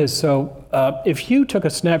lot. It is. So if you took a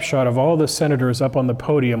snapshot of all the senators up on the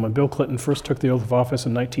podium when Bill Clinton first took the oath of office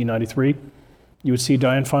in 1993, you would see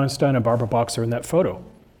Dianne Feinstein and Barbara Boxer in that photo.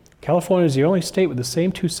 California is the only state with the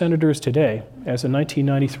same two senators today as in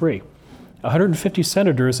 1993. 150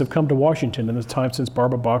 senators have come to Washington in the time since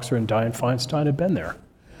Barbara Boxer and Dianne Feinstein have been there.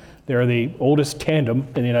 They're the oldest tandem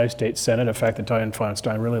in the United States Senate, a fact that Dianne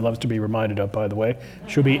Feinstein really loves to be reminded of, by the way.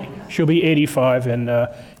 She'll be 85 in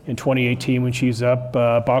 2018 when she's up.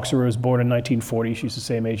 Boxer was born in 1940. She's the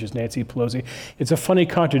same age as Nancy Pelosi. It's a funny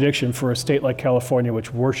contradiction for a state like California,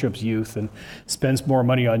 which worships youth and spends more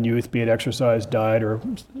money on youth, be it exercise, diet,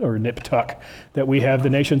 or nip tuck, that we have the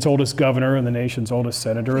nation's oldest governor and the nation's oldest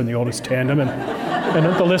senator and the oldest tandem, and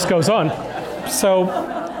the list goes on.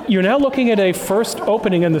 So you're now looking at a first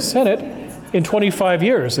opening in the Senate in 25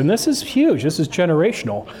 years, and this is huge. This is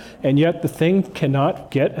generational, and yet the thing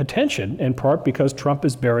cannot get attention, in part because Trump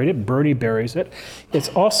has buried it, Bernie buries it. It's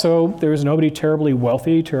also, there's nobody terribly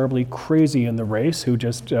wealthy, terribly crazy in the race who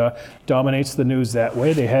just dominates the news that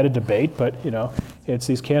way. They had a debate, but it's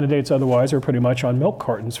these candidates otherwise are pretty much on milk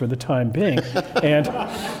cartons for the time being. And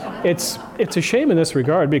it's a shame in this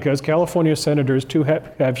regard because California senators too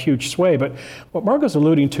have huge sway. But what Margo's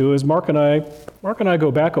alluding to is Mark and I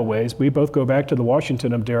go back a ways. We both go back to the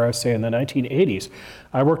Washington of, dare I say, in the 1980s.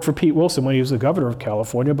 I worked for Pete Wilson when he was the governor of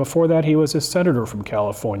California. Before that, he was a senator from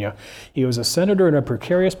California. He was a senator in a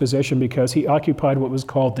precarious position because he occupied what was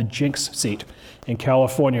called the Jinx seat in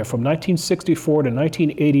California. From 1964 to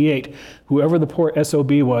 1988, whoever the poor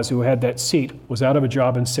SOB was who had that seat was out of a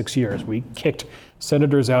job in 6 years. We kicked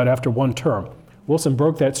senators out after one term. Wilson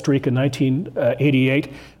broke that streak in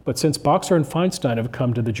 1988, but since Boxer and Feinstein have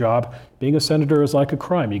come to the job, being a senator is like a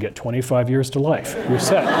crime. You get 25 years to life. You're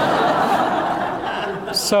set.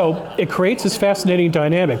 So it creates this fascinating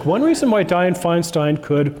dynamic. One reason why Dianne Feinstein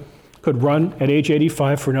could run at age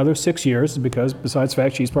 85 for another 6 years is because, besides the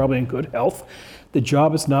fact she's probably in good health, the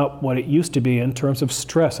job is not what it used to be in terms of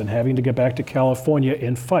stress and having to get back to California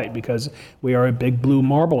and fight, because we are a big blue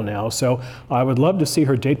marble now. So I would love to see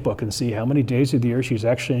her date book and see how many days of the year she's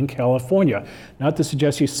actually in California. Not to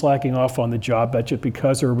suggest she's slacking off on the job, but just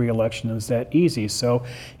because her reelection is that easy. So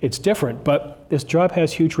it's different. But this job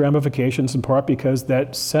has huge ramifications, in part because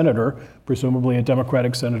that senator, presumably a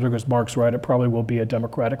Democratic senator, because Mark's right, it probably will be a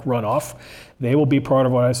Democratic runoff. They will be part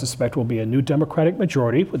of what I suspect will be a new Democratic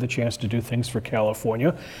majority with a chance to do things for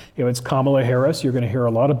California. If it's Kamala Harris, you're going to hear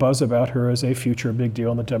a lot of buzz about her as a future big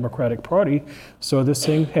deal in the Democratic Party. So this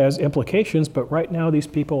thing has implications, but right now these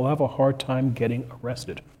people have a hard time getting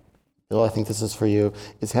arrested. Bill, I think this is for you.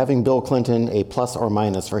 Is having Bill Clinton a plus or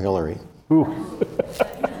minus for Hillary? Ooh.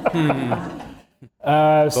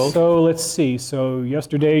 So let's see. So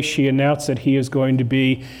yesterday she announced that he is going to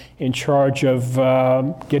be in charge of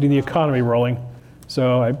getting the economy rolling.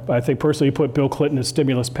 So I think personally you put Bill Clinton and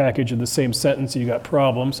stimulus package in the same sentence, you got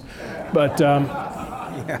problems. But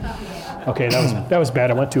okay, that was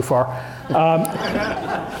bad. I went too far.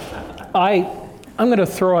 I'm going to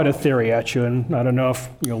throw out a theory at you, and I don't know if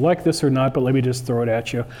you'll like this or not, but let me just throw it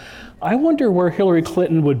at you. I wonder where Hillary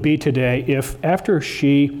Clinton would be today if, after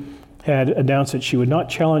she had announced that she would not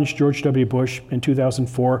challenge George W. Bush in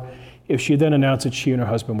 2004, if she then announced that she and her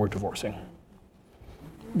husband were divorcing.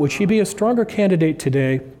 Would she be a stronger candidate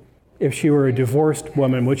today if she were a divorced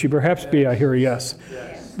woman? Would she perhaps be, I hear a yes.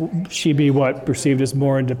 Would she be what, perceived as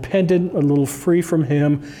more independent, a little free from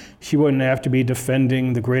him? She wouldn't have to be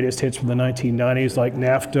defending the greatest hits from the 1990s like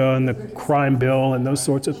NAFTA and the crime bill and those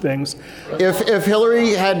sorts of things. If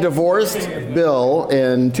Hillary had divorced Bill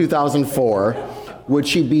in 2004, would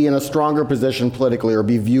she be in a stronger position politically or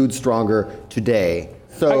be viewed stronger today?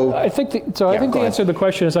 So I think the answer to the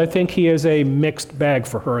question is I think he is a mixed bag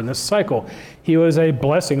for her in this cycle. He was a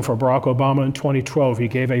blessing for Barack Obama in 2012. He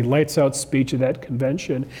gave a lights-out speech at that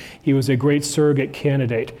convention. He was a great surrogate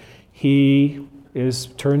candidate. He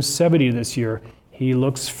turned 70 this year. He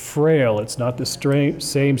looks frail. It's not the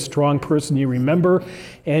same strong person you remember.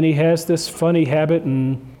 And he has this funny habit,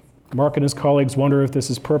 and Mark and his colleagues wonder if this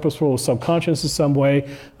is purposeful or subconscious in some way,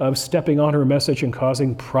 of stepping on her message and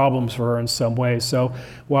causing problems for her in some way. So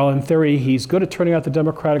while in theory he's good at turning out the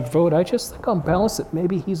Democratic vote, I just think on balance that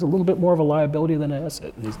maybe he's a little bit more of a liability than an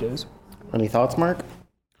asset these days. Any thoughts, Mark?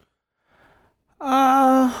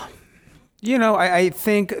 I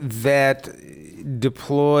think that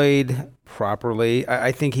deployed properly,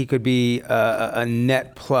 I think he could be a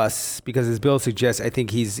net plus, because as Bill suggests, I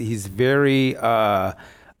think he's very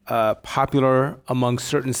popular among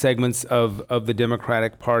certain segments of the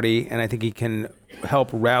Democratic Party, and I think he can help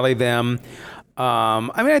rally them.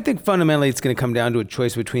 I think fundamentally it's going to come down to a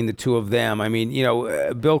choice between the two of them.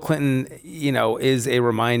 Bill Clinton, is a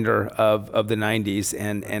reminder of the 90s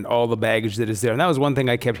and all the baggage that is there. And that was one thing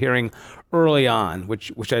I kept hearing early on,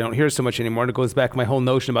 which I don't hear so much anymore. And it goes back to my whole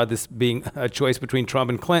notion about this being a choice between Trump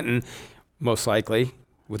and Clinton, most likely,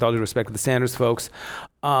 with all due respect to the Sanders folks.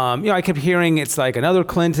 I kept hearing it's like another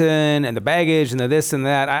Clinton and the baggage and the this and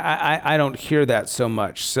that. I don't hear that so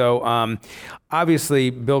much. So obviously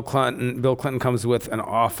Bill Clinton comes with an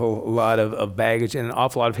awful lot of baggage and an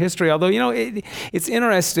awful lot of history. Although, it's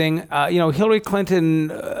interesting. Hillary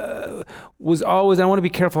Clinton was always, I want to be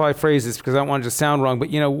careful how I phrase this because I don't want it to sound wrong, but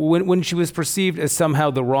when she was perceived as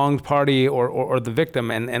somehow the wronged party or the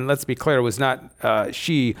victim, and let's be clear, it was not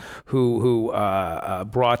she who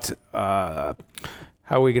brought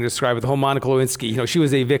how are we going to describe it? The whole Monica Lewinsky, she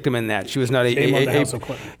was a victim in that. She was not a House of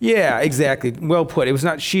Clinton. Yeah, exactly. Well put. It was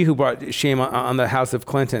not she who brought shame on the House of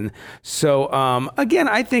Clinton. So again,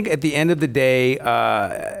 I think at the end of the day,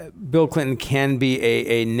 Bill Clinton can be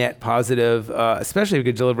a net positive, especially if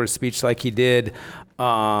he could deliver a speech like he did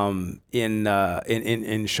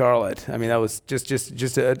in Charlotte. That was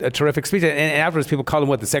just a terrific speech. And afterwards, people called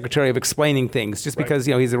him the Secretary of Explaining Things, just because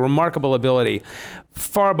he's a remarkable ability,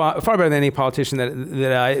 far better than any politician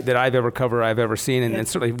that I've ever covered, I've ever seen, and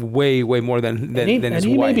certainly way more than his wife. And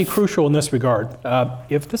he may be crucial in this regard.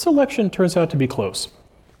 If this election turns out to be close,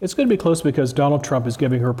 it's going to be close because Donald Trump is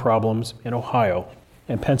giving her problems in Ohio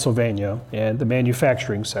and Pennsylvania and the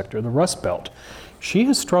manufacturing sector, the Rust Belt. She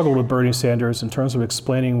has struggled with Bernie Sanders in terms of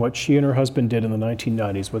explaining what she and her husband did in the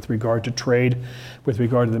 1990s with regard to trade, with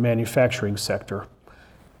regard to the manufacturing sector.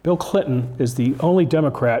 Bill Clinton is the only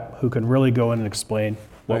Democrat who can really go in and explain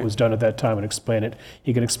what was done at that time and explain it.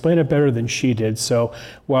 He can explain it better than she did. So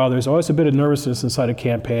while there's always a bit of nervousness inside a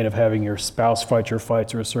campaign of having your spouse fight your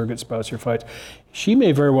fights or a surrogate spouse your fights, she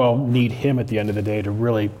may very well need him at the end of the day to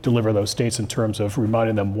really deliver those states in terms of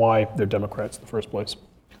reminding them why they're Democrats in the first place.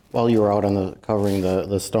 While you were out on covering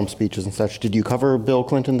the stump speeches and such, did you cover Bill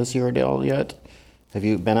Clinton this year at all yet? Have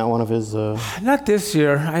you been at one of his? Not this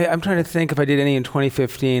year. I'm trying to think if I did any in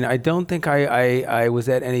 2015. I don't think I was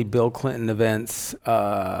at any Bill Clinton events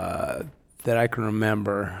that I can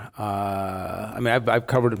remember. I mean, I've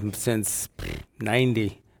covered him since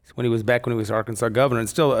 '90. When he was Arkansas governor, and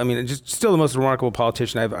still, I mean, just still the most remarkable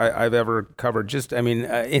politician I've ever covered. Just, I mean,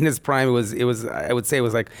 in his prime, it was I would say it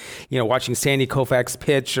was like, watching Sandy Koufax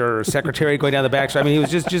pitch or Secretary going down the back. I mean, he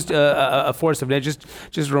was just a force of nature,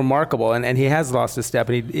 just remarkable. And he has lost his step,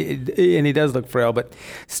 and he does look frail, but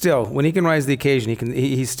still, when he can rise to the occasion,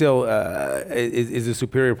 he still is a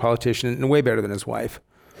superior politician and way better than his wife.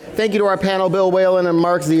 Thank you to our panel, Bill Whalen and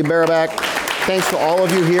Mark Z. Barabak. Thanks to all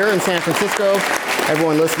of you here in San Francisco,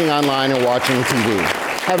 everyone listening online and watching TV.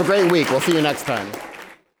 Have a great week. We'll see you next time.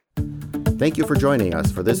 Thank you for joining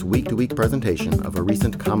us for this week-to-week presentation of a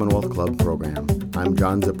recent Commonwealth Club program. I'm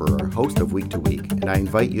John Zipperer, host of Week to Week, and I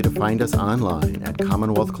invite you to find us online at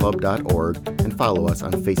commonwealthclub.org and follow us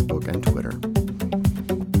on Facebook and Twitter.